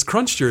donated this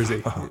Crunch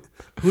jersey?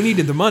 Who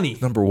needed the money?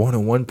 Number 1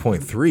 and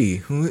 1.3.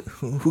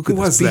 Who could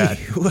was this be? that?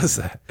 Who was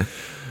that?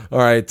 All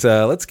right,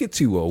 let's get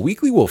to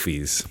Weekly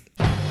Wolfies.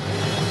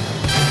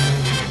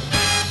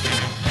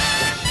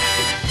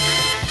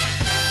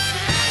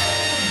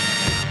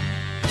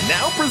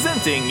 Now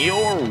presenting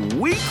your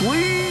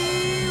Weekly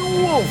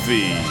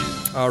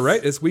Wolfies. All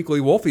right, it's Weekly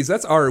Wolfies.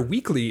 That's our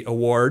weekly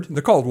award.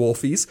 They're called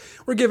Wolfies.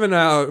 We're giving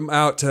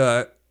out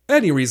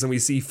any reason we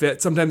see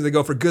fit. Sometimes they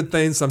go for good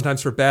things,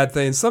 sometimes for bad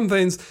things. Some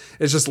things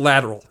it's just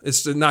lateral.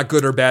 It's just not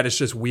good or bad. It's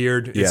just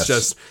weird. Yes. It's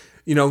just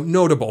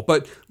notable.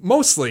 But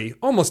mostly,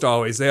 almost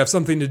always, they have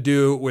something to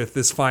do with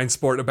this fine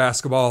sport of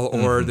basketball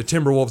or the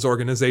Timberwolves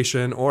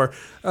organization or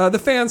the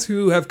fans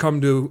who have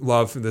come to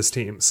love this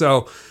team.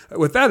 So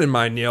with that in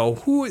mind, Neil,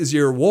 who is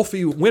your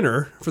Wolfie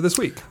winner for this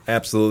week?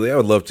 Absolutely. I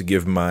would love to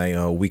give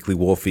my Weekly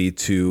Wolfie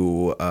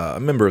to a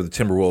member of the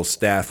Timberwolves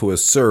staff who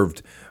has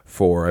served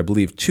for, I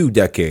believe, 2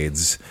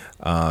 decades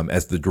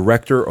as the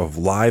director of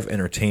live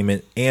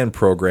entertainment and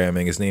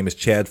programming. His name is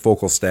Chad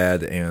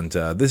Fogelstad, and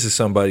this is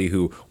somebody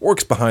who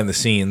works behind the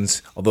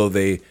scenes, although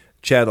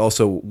Chad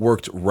also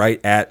worked right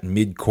at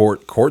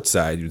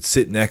courtside. He would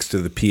sit next to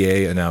the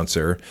PA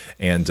announcer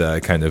and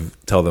kind of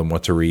tell them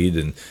what to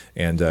read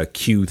and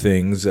cue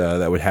things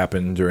that would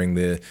happen during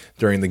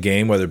the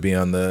game, whether it be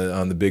on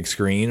the big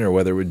screen or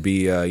whether it would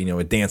be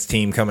a dance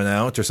team coming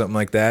out or something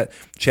like that.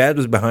 Chad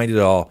was behind it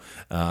all.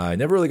 I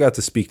never really got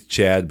to speak to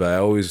Chad, but I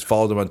always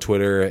followed him on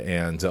Twitter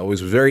and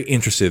always was very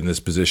interested in this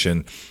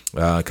position.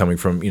 Coming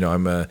from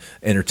I'm a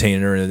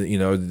entertainer and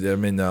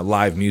I'm in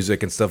live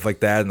music and stuff like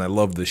that, and I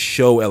love the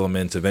show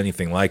element of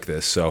anything like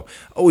this. So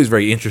always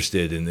very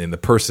interested in the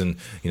person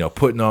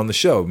putting on the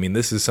show. I mean,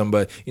 this is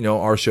somebody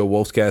our show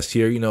Wolfscast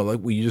here. Like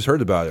we just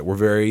heard about it. We're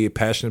very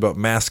passionate about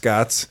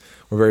mascots.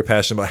 We're very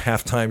passionate about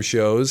halftime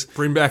shows.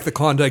 Bring back the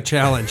Klondike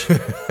Challenge.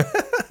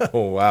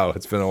 Oh, wow.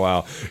 It's been a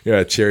while.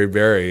 Yeah, Cherry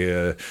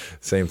Berry,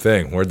 same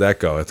thing. Where'd that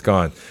go? It's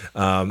gone.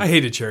 I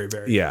hated Cherry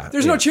Berry. Yeah.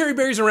 There's no cherry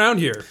berries around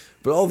here.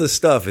 But all this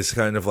stuff is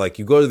kind of like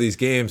you go to these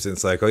games and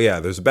it's like, oh, yeah,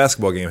 there's a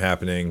basketball game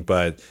happening,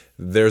 but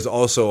there's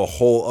also a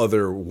whole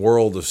other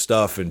world of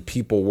stuff and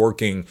people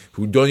working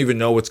who don't even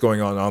know what's going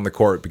on the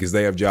court because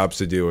they have jobs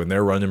to do and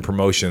they're running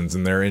promotions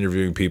and they're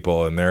interviewing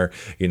people and they're,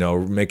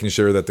 making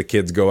sure that the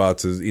kids go out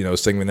to,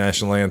 sing the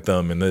national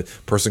anthem and the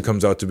person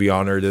comes out to be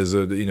honored as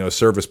a,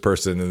 service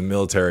person in the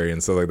military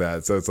and stuff like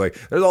that. So it's like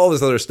there's all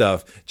this other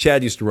stuff.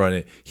 Chad used to run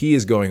it. He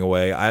is going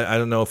away. I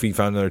don't know if he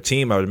found another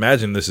team. I would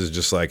imagine this is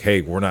just like,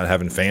 hey, we're not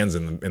having fans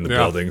in the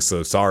building,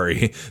 so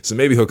sorry. So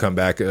maybe he'll come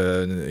back,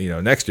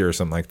 next year or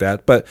something like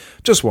that. But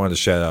just wanted to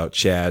shout out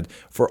Chad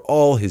for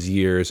all his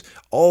years,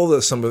 a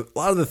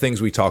lot of the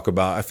things we talk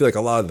about. I feel like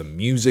a lot of the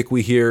music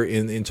we hear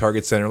in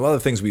Target Center, a lot of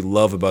the things we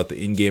love about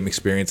the in-game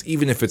experience,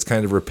 even if it's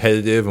kind of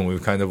repetitive and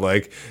we've kind of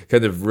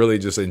really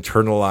just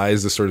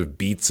internalized the sort of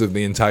beats of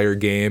the entire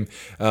game.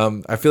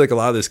 I feel like a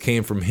lot of this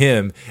came from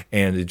him,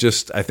 and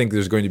I think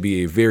there's going to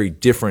be a very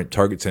different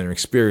Target Center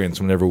experience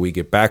whenever we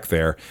get back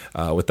there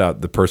without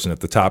the person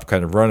at the top. top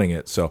kind of running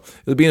it. So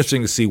it'll be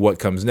interesting to see what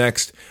comes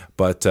next.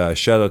 But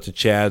shout out to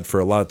Chad for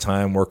a lot of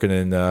time working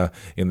in the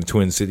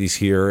Twin Cities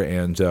here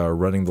and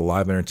running the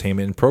live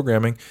entertainment and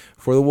programming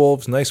for the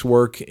Wolves. Nice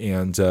work,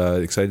 and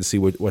excited to see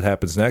what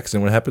happens next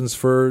and what happens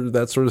for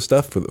that sort of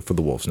stuff for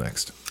the Wolves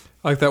next.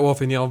 I like that,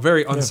 Wolfie Neal.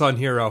 Very unsung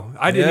hero.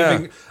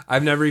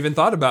 I've never even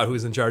thought about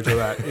who's in charge of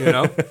that, you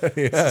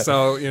know?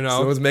 So, you know.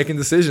 Someone's making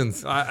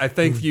decisions. I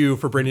thank you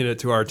for bringing it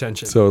to our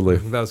attention. Totally.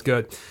 That was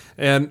good.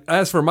 And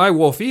as for my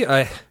Wolfie,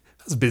 I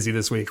was busy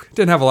this week.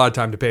 Didn't have a lot of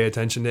time to pay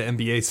attention to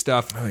NBA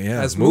stuff. Oh,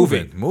 yeah. As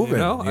Moving. You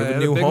know? You have a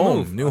new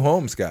home. New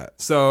home, Scott.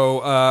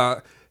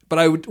 So, but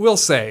I will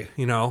say,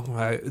 you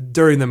know,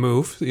 during the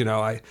move, you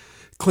know, I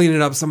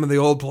cleaning up some of the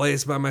old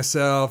place by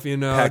myself, you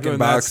know, packing doing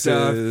boxes.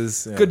 that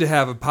stuff. Yeah. Good to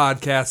have a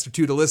podcast or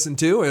two to listen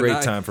to. And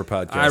Great time for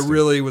podcasting. I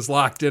really was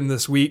locked in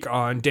this week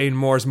on Dane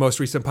Moore's most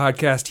recent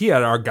podcast. He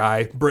had our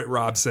guy, Britt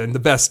Robson, the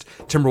best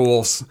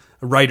Timberwolves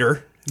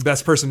writer,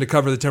 best person to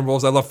cover the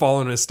Timberwolves. I love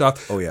following his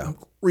stuff. Oh, yeah.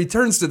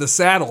 Returns to the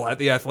saddle at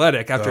The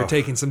Athletic after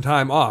taking some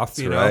time off.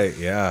 That's right,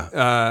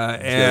 yeah.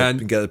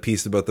 And got a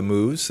piece about the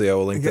moves, so yeah,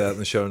 we'll link that in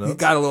the show notes. He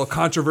got a little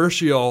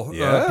controversial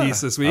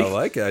piece this week. I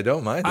like it. I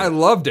don't mind it. I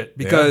loved it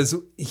because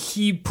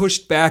he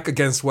pushed back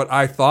against what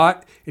I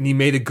thought, and he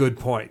made a good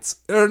points.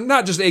 Or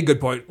not just a good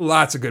point,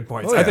 lots of good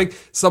points. Oh, yeah. I think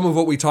some of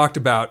what we talked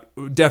about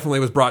definitely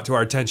was brought to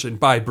our attention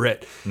by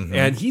Britt. Mm-hmm.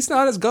 And he's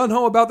not as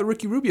gung-ho about the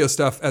Ricky Rubio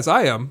stuff as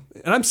I am,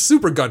 and I'm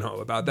super gung-ho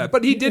about that.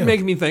 But he did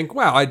make me think,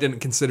 wow, I didn't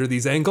consider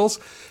these angles.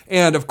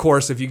 And, of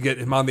course, if you get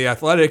him on The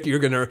Athletic, you're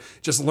going to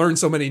just learn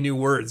so many new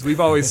words. We've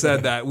always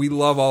said that. We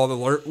love all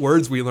the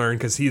words we learn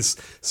because he's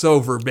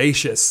so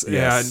verbacious.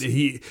 Yes.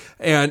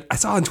 And I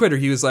saw on Twitter,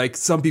 he was like,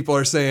 some people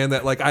are saying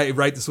that, like, I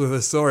write this with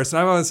a source.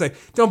 And I want to say,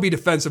 don't be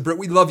defensive, Britt.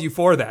 We love you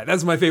for that.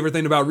 That's my favorite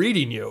thing about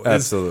reading you.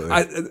 Absolutely.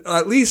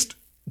 At least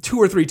 2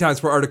 or 3 times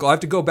per article, I have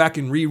to go back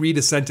and reread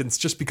a sentence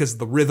just because of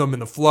the rhythm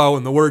and the flow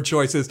and the word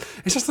choices.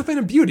 It's just a thing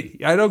of beauty.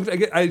 I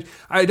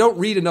don't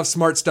read enough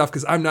smart stuff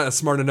because I'm not a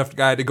smart enough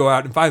guy to go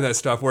out and find that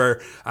stuff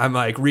where I'm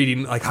like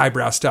reading like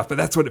highbrow stuff, but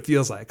that's what it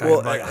feels like.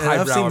 Well, like and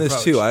I've seen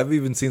this too. I've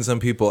even seen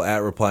some people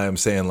at Reply I'm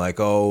saying like,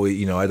 oh,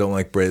 you know, I don't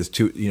like Britt. It's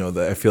too, you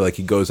know, I feel like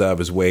he goes out of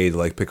his way to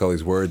like pick all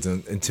these words.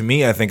 And to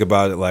me, I think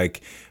about it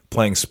like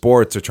playing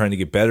sports or trying to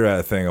get better at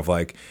a thing of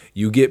like,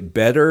 you get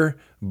better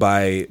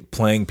by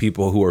playing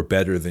people who are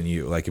better than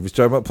you. Like if you're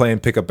talking about playing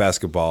pickup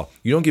basketball,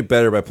 you don't get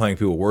better by playing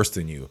people worse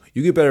than you.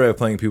 You get better by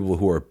playing people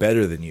who are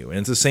better than you. And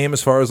it's the same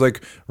as far as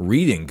like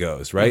reading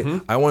goes, right?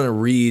 Mm-hmm. I want to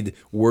read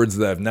words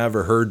that I've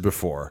never heard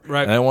before.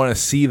 Right. And I want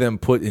to see them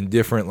put in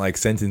different like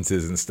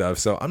sentences and stuff.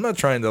 So I'm not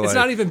trying to It's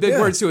not even big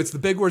words too. It's the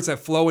big words that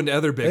flow into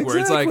other big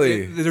words. Like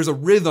there's a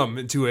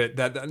rhythm to it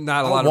that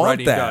not a lot of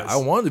writing does. I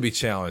want to be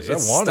challenged.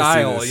 It's I want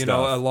style, to see this you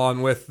stuff. know,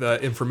 along with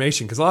the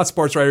information. Because a lot of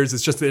sports writers,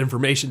 it's just the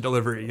information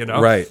delivery, you know?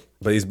 Right.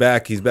 But he's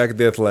back. He's back at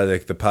The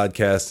Athletic. The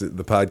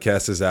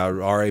podcast is out.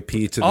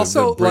 R.I.P. to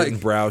the Britton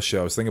Brow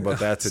show. I was thinking about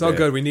that today. So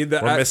good. We need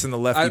that. We're missing the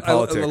lefty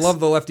politics. I love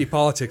the lefty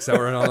politics that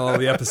were in all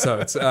the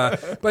episodes.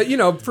 But, you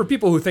know, for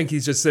people who think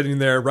he's just sitting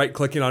there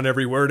right-clicking on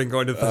every word and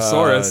going to the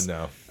thesaurus.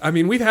 No. I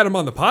mean, we've had him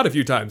on the pod a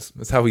few times.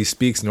 That's how he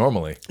speaks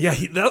normally. Yeah.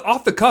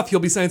 Off the cuff, he'll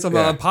be saying something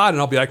on the pod,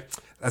 and I'll be like,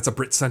 that's a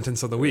Brit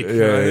sentence of the week.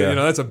 Yeah. You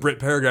know, that's a Brit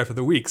paragraph of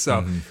the week.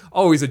 So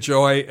always a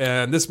joy.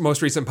 And this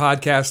most recent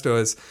podcast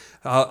was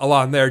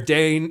along there.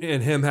 Dane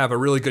and him have a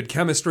really good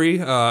chemistry.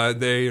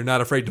 They are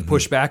not afraid to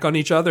push back on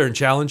each other and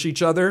challenge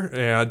each other.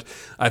 And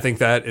I think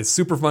that is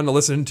super fun to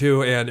listen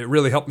to. And it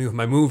really helped me with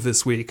my move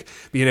this week,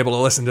 being able to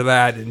listen to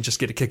that and just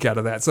get a kick out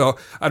of that. So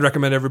I'd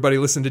recommend everybody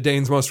listen to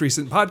Dane's most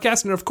recent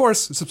podcast. And of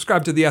course,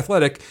 subscribe to The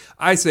Athletic.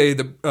 I say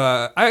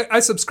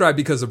I subscribe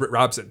because of Britt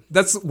Robson.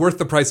 That's worth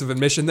the price of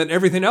admission. Then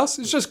everything else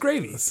is just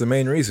gravy. That's the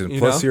main reason.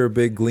 Plus, you're a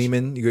big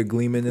Gleeman. You got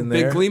Gleeman in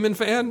there. Big Gleeman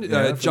fan.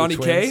 Johnny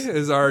K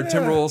is our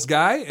Timberwolves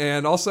guy.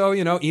 And also,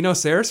 you know, Eno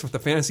Saris with the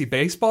fantasy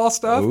baseball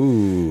stuff.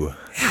 Ooh.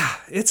 Yeah,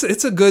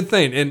 it's a good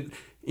thing. And,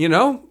 you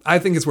know, I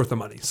think it's worth the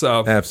money.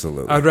 So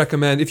absolutely. I would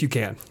recommend if you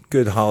can.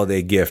 Good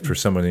holiday gift for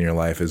someone in your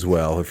life as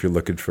well. If you're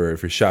looking if you're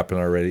shopping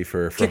already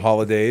for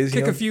holidays.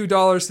 Kick a few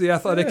dollars to The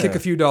Athletic, kick a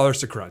few dollars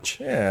to Crunch.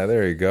 Yeah,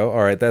 there you go.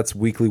 All right, that's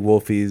Weekly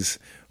Wolfies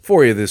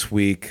for you this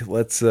week.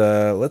 Let's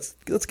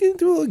get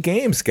into a little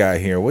game, Sky,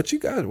 here. What you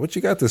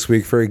got this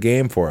week for a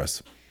game for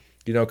us?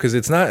 You know, because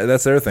it's not,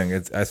 that's the other thing.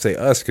 I say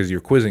us because you're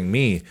quizzing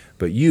me,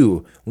 but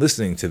you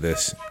listening to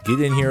this,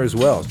 get in here as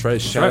well. Try to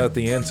shout out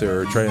the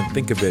answer or try to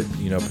think of it,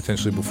 you know,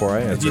 potentially before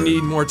I answer. If you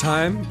need more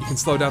time, you can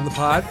slow down the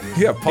pod.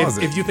 Yeah, pause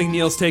it. If you think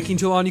Neil's taking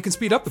too long, you can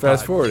speed up the pod.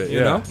 Fast forward it,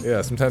 you know?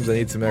 Yeah, sometimes I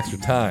need some extra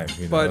time.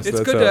 You know? But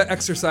it's good to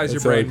exercise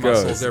your brain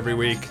muscles every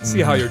week.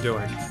 See how you're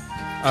doing.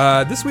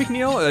 This week,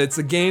 Neil, it's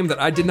a game that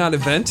I did not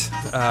invent.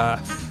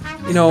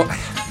 You know,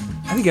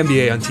 I think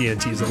NBA on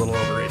TNT is a little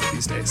overrated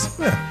these days.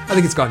 Yeah. I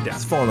think it's gone down.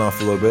 It's fallen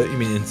off a little bit. You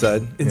mean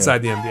inside?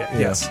 Inside the NBA,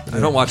 yes. I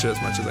don't watch it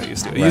as much as I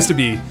used to. It used to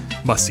be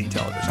must-see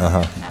television.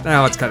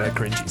 Now it's kind of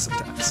cringy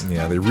sometimes.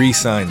 Yeah, they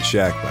re-signed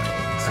Shaq, by the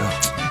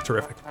way. So.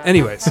 Terrific.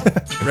 Anyways,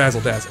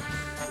 razzle-dazzle.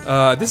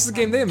 This is a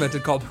game they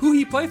invented called Who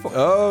He Play For.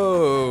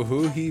 Oh,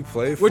 Who He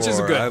Play For. Which is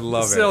a good. I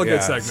love it. Still a good Yeah,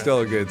 segment. Still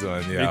a good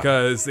one, yeah.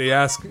 Because they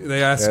ask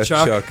That's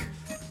Chuck,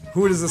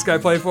 who does this guy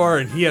play for?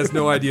 And he has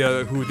no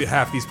idea who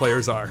half these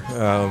players are.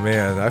 Oh,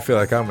 man. I feel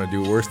like I'm going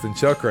to do worse than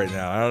Chuck right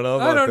now. I don't know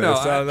about this.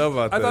 I don't know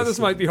about I this. thought this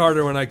might be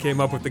harder when I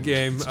came up with the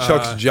game. It's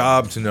Chuck's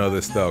job to know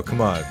this, though.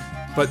 Come on.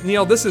 But,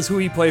 Neil, this is Who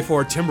He Play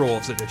For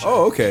Timberwolves edition.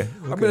 Oh, okay.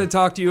 I'm going to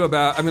ask you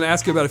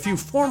about a few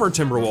former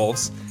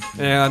Timberwolves,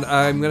 and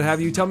I'm going to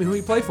have you tell me who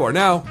he played for.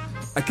 Now,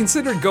 I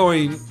considered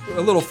going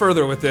a little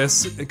further with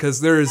this because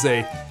there is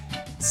a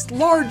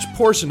large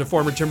portion of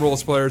former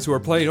Timberwolves players who are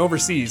playing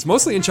overseas,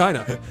 mostly in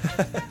China.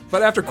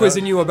 But after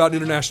quizzing you about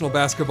international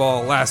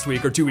basketball last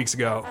week or 2 weeks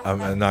ago.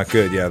 I'm not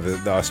good. Yeah,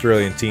 the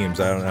Australian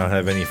teams, I don't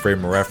have any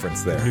frame of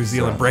reference there. New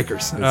Zealand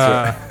Breakers.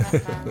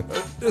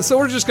 So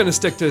we're just going to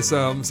stick to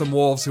some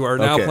Wolves who are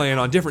now playing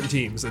on different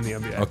teams in the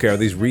NBA. Okay, are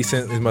these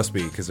recent? It must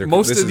be because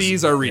most of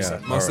these are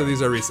recent. Yeah,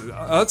 These are recent.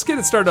 Let's get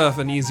it started off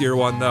an easier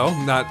one though,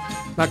 not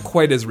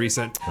quite as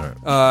recent.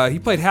 Right. He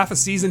played half a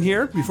season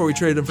here before we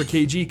traded him for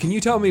KG. Can you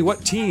tell me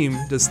what team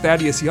does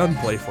Thaddeus Young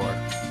play for?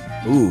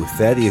 Ooh,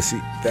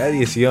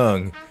 Thaddeus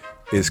Young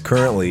is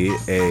currently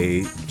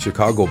a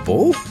Chicago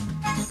Bull.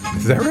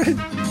 Is that right?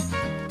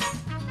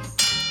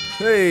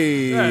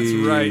 Hey, that's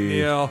right,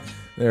 Neil.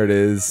 There it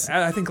is.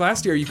 I think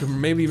last year you could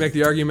maybe make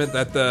the argument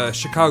that the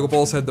Chicago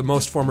Bulls had the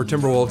most former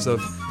Timberwolves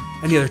of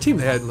any other team.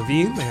 They had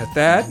Levine, they had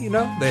Thad,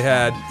 they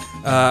had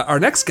our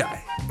next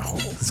guy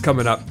that's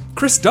coming up,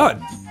 Chris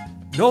Dunn.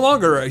 No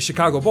longer a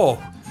Chicago Bull.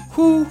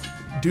 Who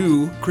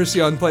do Chris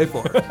Young play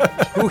for?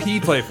 Who he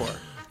play for?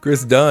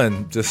 Chris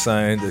Dunn just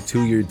signed a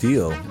 2-year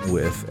deal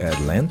with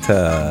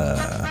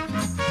Atlanta.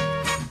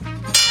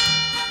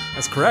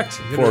 That's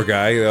correct. Poor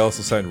guy. They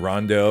also signed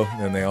Rondo,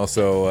 and they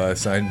also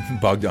signed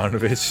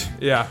Bogdanovich.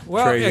 Yeah,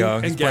 well, Trae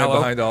Young. and playing Gallo.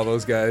 behind all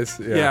those guys.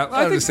 Yeah,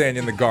 I'm just saying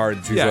in the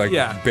guards, he's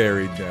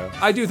buried now.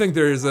 I do think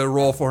there's a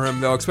role for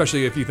him, though,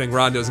 especially if you think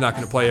Rondo's not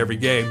going to play every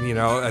game.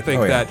 I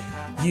think that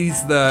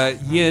he's the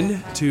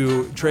yin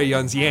to Trae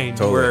Young's yang,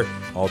 where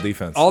all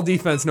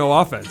defense, no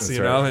offense. That's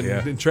right,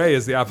 and Trae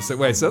is the opposite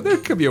way. So there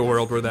could be a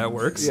world where that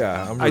works.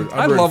 Yeah,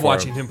 I love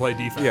watching him play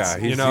defense. Yeah,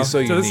 he's so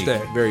to unique, this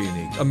day, very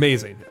unique,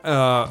 amazing.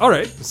 All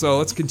right, so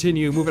let's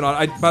continue moving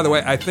on. By the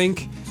way, I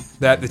think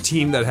that the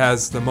team that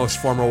has the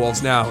most former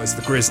Wolves now is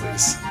the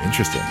Grizzlies.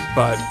 Interesting,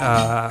 but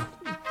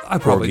I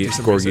probably do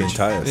some Gorgie research.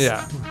 and Tyus.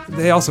 Yeah,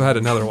 they also had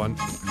another one,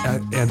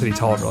 Anthony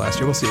Tolliver last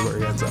year. We'll see where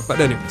he ends up. But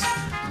anyways,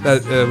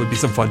 that would be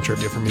some fun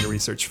trivia for me to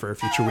research for a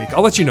future week.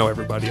 I'll let you know,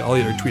 everybody. I'll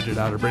either tweet it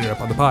out or bring it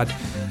up on the pod.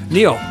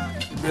 Neil,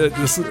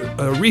 this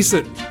a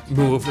recent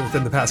move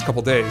within the past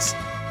couple days.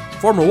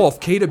 Former Wolf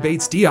Keita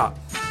Bates-Diop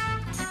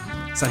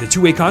signed a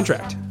 2-way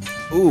contract.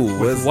 Ooh,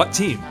 with what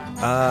team?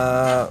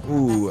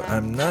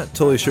 I'm not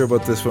totally sure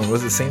about this one.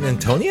 Was it San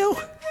Antonio?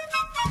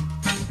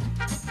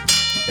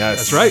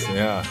 Yes. That's right.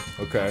 Yeah.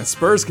 Okay. The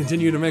Spurs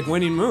continue to make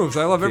winning moves.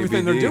 I love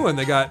everything they're doing.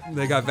 They got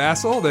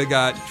Vassell, they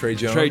got Trey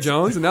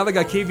Jones, and now they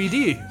got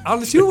KVD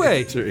on the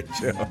 2-way. Trey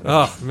Jones.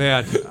 Oh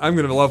man, I'm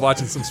gonna love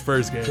watching some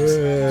Spurs games.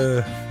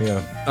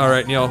 Yeah. All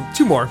right, Neil.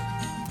 2 more.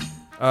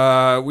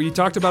 We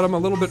talked about him a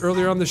little bit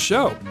earlier on the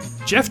show.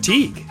 Jeff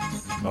Teague.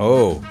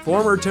 Oh.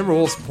 Former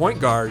Timberwolves point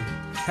guard.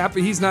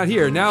 Happy he's not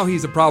here. Now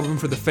he's a problem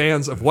for the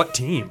fans of what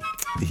team?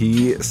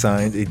 He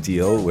signed a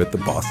deal with the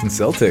Boston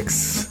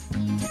Celtics.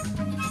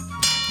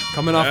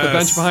 Coming off the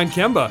bench behind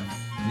Kemba.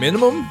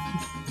 Minimum?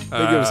 I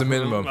think it was a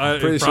minimum. I'm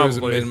pretty sure it was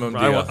a minimum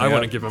deal. I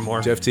want to give him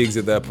more. Jeff Teague's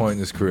at that point in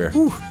his career.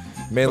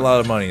 Made a lot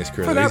of money in his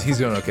career. He's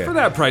doing okay. For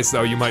that price,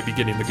 though, you might be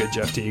getting the good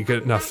Jeff Teague.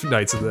 Good enough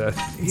nights of the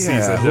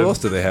season. Who else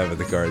do they have at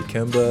the guard?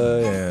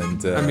 Kemba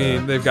and...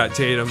 they've got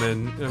Tatum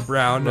and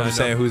Brown. I'm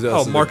saying who's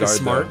else? Oh, Marcus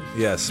Smart.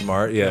 Though? Yeah,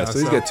 Smart. Yeah, so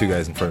he's got 2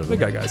 guys in front of him.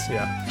 They got guys,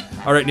 yeah.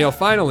 All right, Neil,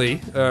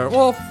 finally,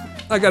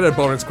 I got a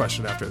bonus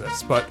question after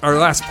this, but our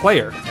last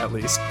player, at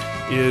least,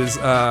 is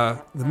the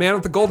man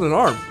with the golden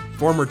arm,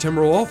 former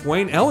Timberwolf,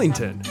 Wayne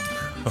Ellington.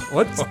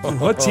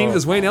 What team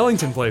does Wayne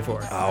Ellington play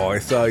for? Oh, I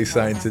saw he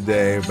signed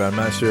today, but I'm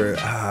not sure.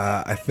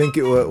 I think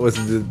it was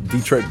the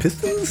Detroit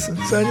Pistons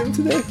signed him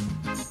today.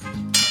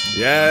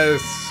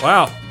 Yes.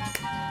 Wow.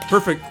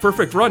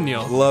 Perfect run,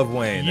 Neil. Love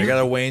Wayne. I got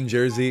a Wayne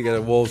jersey. Got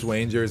a Wolves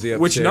Wayne jersey upstairs.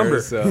 Which number?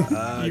 So,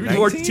 you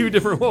wore 2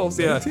 different Wolves.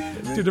 19?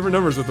 Yeah, 2 different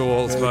numbers with the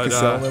Wolves. But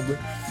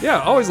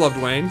yeah, always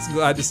loved Wayne.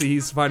 Glad to see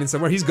he's finding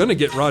somewhere. He's going to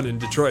get run in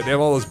Detroit. They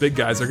have all those big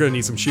guys. They're going to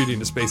need some shooting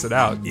to space it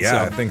out.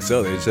 Yeah, I think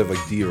so. They just have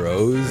like D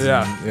Rose.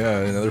 Yeah,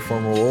 another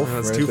former Wolf.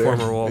 That's right 2 there.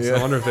 former Wolves. Yeah.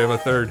 I wonder if they have a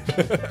third.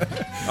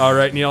 All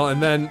right, Neil, and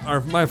then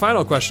my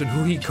final question: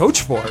 who he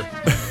coached for?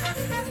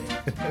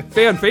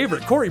 Fan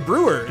favorite Corey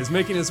Brewer is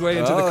making his way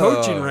into the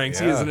coaching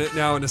ranks. Yeah. He is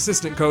now an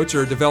assistant coach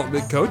or a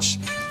development coach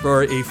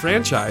for a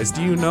franchise.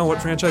 Do you know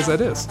what franchise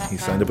that is? He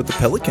signed up with the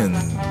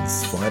Pelicans.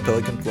 Fly,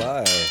 Pelican,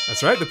 fly.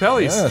 That's right, the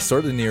Pellies. Yeah,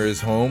 sort of near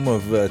his home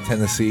of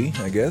Tennessee,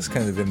 I guess.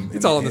 Kind of in.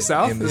 It's all in the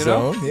South, in the you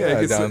zone. know? Yeah,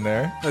 it's down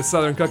there. That's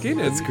Southern cooking.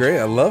 It's great.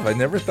 I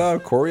never thought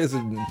of Corey as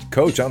a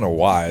coach. I don't know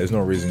why. There's no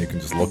reason you can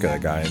just look at a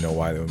guy and know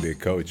why they would be a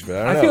coach.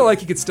 But I feel like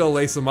he could still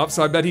lace them up.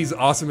 So I bet he's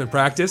awesome in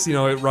practice. You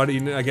know,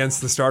 running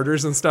against the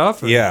starters and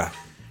stuff. And yeah.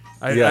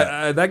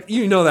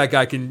 That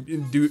guy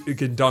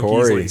can dunk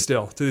Corey. easily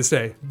still to this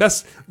day.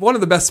 One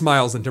of the best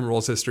smiles in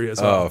Timberwolves history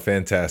as well. Oh,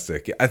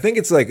 fantastic! I think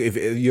it's like if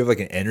you have like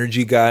an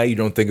energy guy, you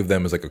don't think of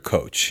them as like a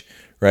coach,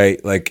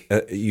 right? Like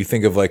you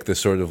think of like the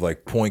sort of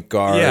like point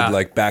guard,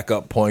 like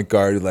backup point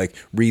guard who like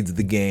reads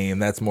the game.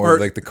 That's more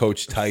of like the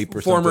coach type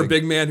or former something.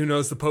 big man who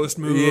knows the post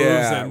moves.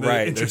 Yeah, and the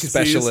right. They're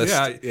specialists.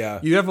 Yeah,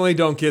 you definitely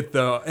don't get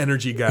the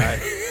energy guy.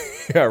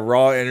 Yeah,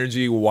 raw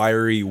energy,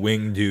 wiry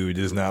wing dude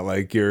is not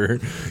like your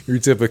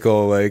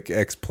typical like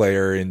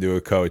ex-player into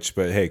a coach.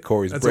 But hey,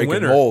 Corey's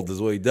breaking mold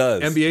is what he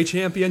does. NBA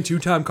champion,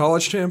 2-time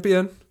college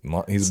champion.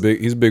 He's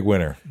a big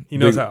winner. He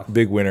knows how.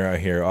 Big winner out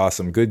here.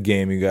 Awesome. Good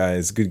game, you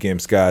guys. Good game,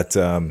 Scott.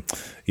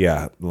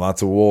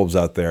 Lots of Wolves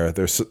out there.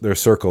 They're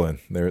circling.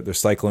 They're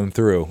cycling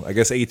through. I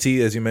guess AT,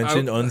 as you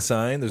mentioned,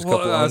 unsigned. There's a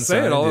couple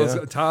unsigned.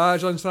 Those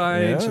Taj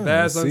unsigned,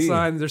 Shabazz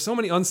unsigned. There's so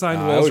many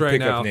unsigned Wolves right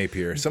now. I would pick up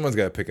Napier. Someone's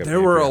got to pick up Napier.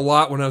 Napier. There were a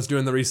lot when I was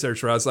doing the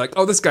research where I was like,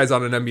 oh, this guy's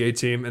on an NBA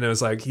team. And it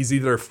was like, he's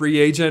either a free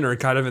agent or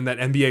kind of in that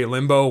NBA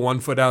limbo,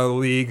 1 foot out of the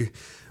league,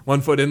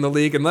 1 foot in the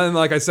league. And then,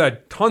 like I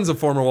said, tons of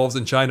former Wolves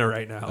in China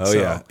right now. Oh,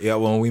 yeah. Yeah,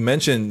 well, we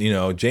mentioned,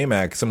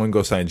 J-Mac, someone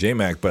go sign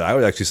J-Mac, but I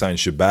would actually sign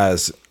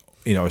Shabazz,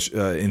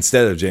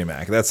 instead of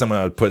J-Mac. That's someone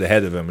I would put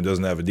ahead of him and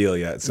doesn't have a deal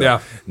yet.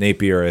 So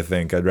Napier, I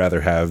think, I'd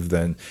rather have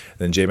than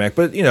J-Mac.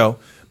 But,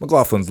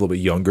 McLaughlin's a little bit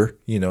younger.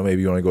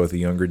 Maybe you want to go with a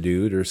younger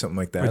dude or something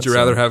like that. Would you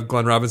rather have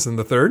Glenn Robinson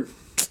III?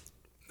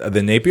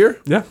 Than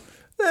Napier? Yeah.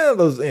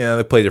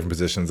 They play different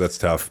positions. That's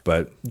tough,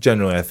 but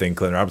generally, I think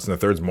Glenn Robinson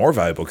III is more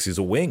valuable because he's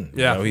a wing.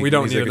 Yeah, we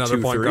don't need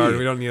another point guard.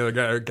 We don't need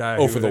another guy.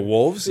 Oh, for the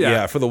Wolves?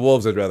 Yeah, for the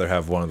Wolves, I'd rather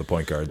have one of the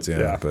point guards.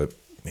 Yeah, but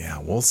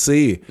we'll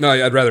see. No,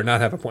 I'd rather not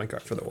have a point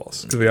guard for the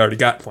Wolves because we already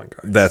got point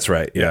guard. That's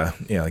right. Yeah.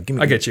 I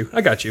get you.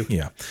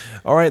 Yeah.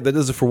 All right, that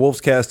does it for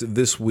Wolvescast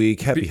this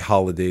week. Happy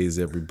holidays,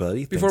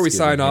 everybody. Before we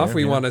sign off,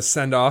 we want to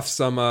send off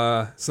some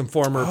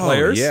former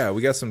players. Yeah,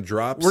 we got some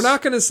drops. We're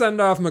not going to send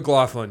off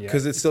McLaughlin yet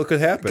because it still could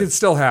happen. It could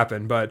still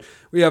happen, but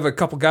we have a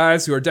couple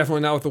guys who are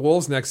definitely not with the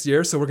Wolves next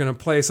year, so we're going to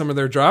play some of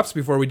their drops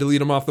before we delete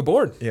them off the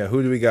board. Yeah,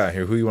 who do we got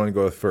here? Who do you want to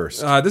go with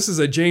first? This is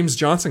a James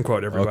Johnson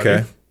quote, everybody.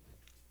 Okay.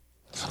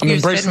 I'm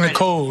embracing the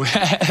cold.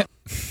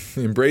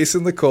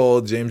 Embracing the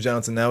cold. James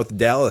Johnson now with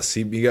Dallas.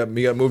 He got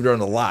moved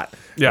around a lot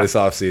this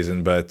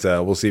offseason, but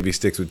we'll see if he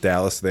sticks with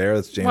Dallas there.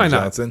 That's James Why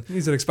not? Johnson.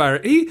 He's an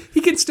expiring.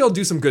 He can still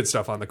do some good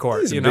stuff on the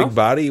court. He's a big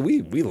body.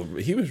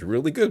 He was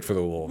really good for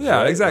the Wolves.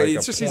 Yeah, right? exactly. Like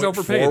it's just he's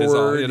overpaid.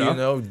 Forward, is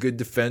all, good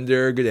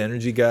defender, good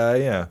energy guy.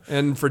 Yeah.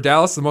 And for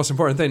Dallas, the most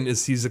important thing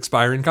is he's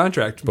expiring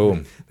contract.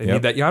 Boom. They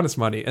need that Giannis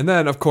money. And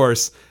then, of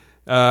course,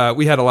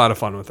 we had a lot of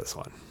fun with this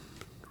one.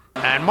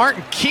 And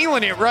Martin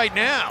keeling it right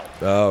now.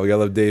 Oh, we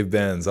gotta love Dave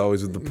Benz,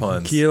 always with the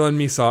puns. Keeling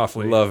me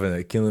softly. Loving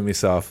it. Keeling me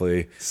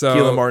softly. So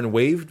Keelan Martin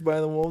waived by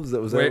the Wolves?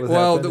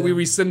 We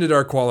rescinded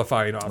our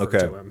qualifying offer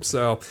to him.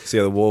 So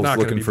the Wolves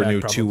looking for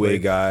new two-way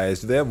guys.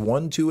 Do they have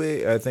one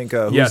two-way? I think.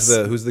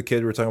 Who's the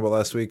kid we were talking about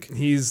last week?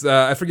 He's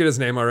I forget his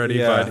name already,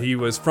 but he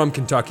was from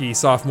Kentucky,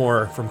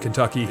 sophomore from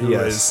Kentucky, who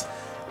is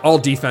all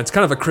defense,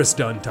 kind of a Chris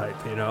Dunn type,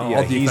 Yeah, all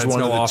defense, he's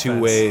one of the offense. 2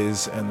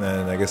 ways, and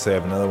then I guess they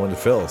have another one to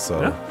fill. So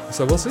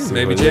we'll see.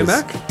 Maybe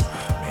J-Mac.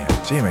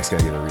 Man, J-Mac's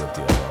got to get a real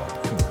deal, though.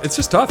 It's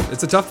just tough.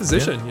 It's a tough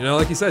position.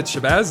 Like you said,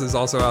 Shabazz is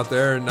also out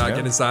there and not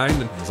getting signed.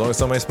 And there's only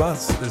so many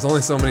spots.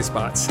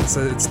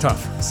 It's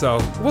tough. So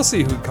we'll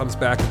see who comes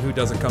back and who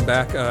doesn't come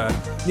back.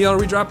 Neil, are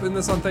we dropping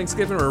this on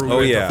Thanksgiving or are we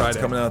waiting for Friday? It's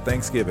coming out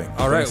Thanksgiving.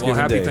 All right.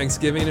 Happy Day.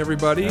 Thanksgiving,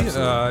 everybody.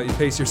 You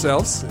pace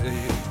yourselves.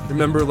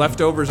 Remember,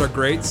 leftovers are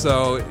great.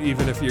 So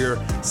even if you're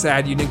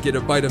sad you didn't get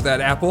a bite of that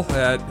apple,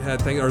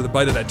 or the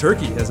bite of that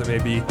turkey, as it may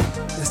be,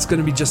 it's going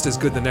to be just as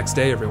good the next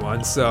day,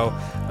 everyone. So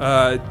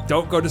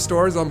don't go to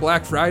stores on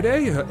Black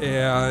Friday.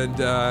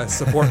 And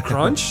support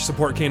Crunch,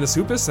 support Canis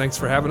Hoopus. Thanks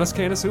for having us,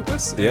 Canis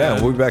Hoopus. Yeah,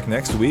 and we'll be back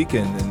next week.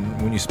 And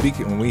when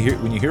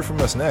you hear from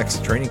us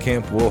next, training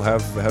camp will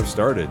have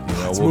started.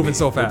 It's moving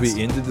so fast. We'll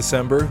be into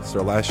December. It's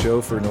our last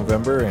show for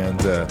November, and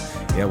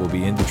we'll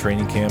be into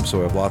training camp. So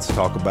we have lots to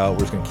talk about. We're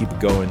just going to keep it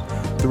going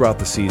throughout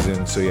the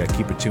season. So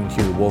keep it tuned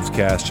here to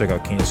Wolvescast. Check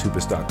out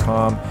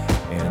CanisHoopus.com,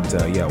 and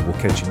we'll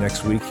catch you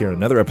next week here on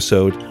another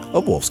episode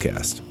of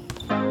Wolvescast.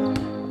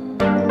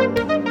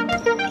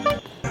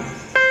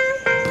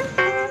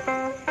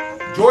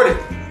 Jordan,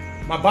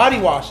 my body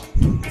wash,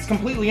 it's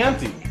completely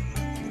empty.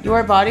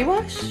 Your body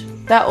wash?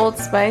 That Old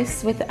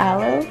Spice with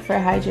aloe for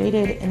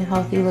hydrated and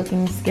healthy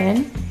looking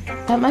skin?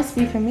 That must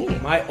be for me.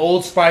 My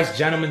Old Spice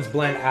Gentleman's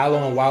Blend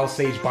Aloe and Wild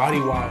Sage body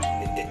wash.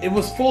 It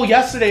was full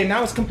yesterday and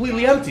now it's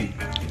completely empty.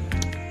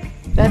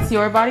 That's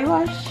your body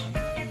wash?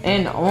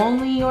 And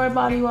only your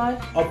body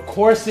wash? Of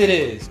course it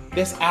is.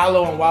 This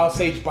aloe and wild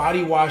sage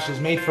body wash is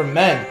made for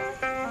men.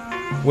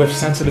 with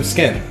sensitive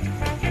skin.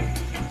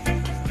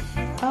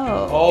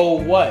 Oh.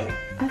 Oh, what?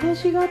 I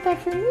thought you got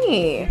that for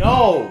me.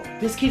 No,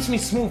 this keeps me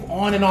smooth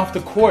on and off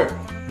the court.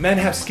 Men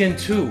have skin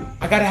too.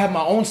 I gotta have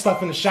my own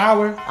stuff in the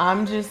shower.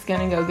 I'm just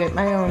gonna go get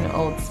my own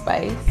Old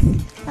Spice.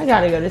 I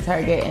gotta go to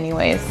Target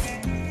anyways.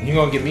 You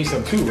gonna get me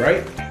some too,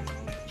 right?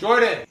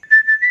 Jordan!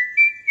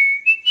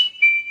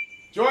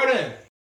 Jordan!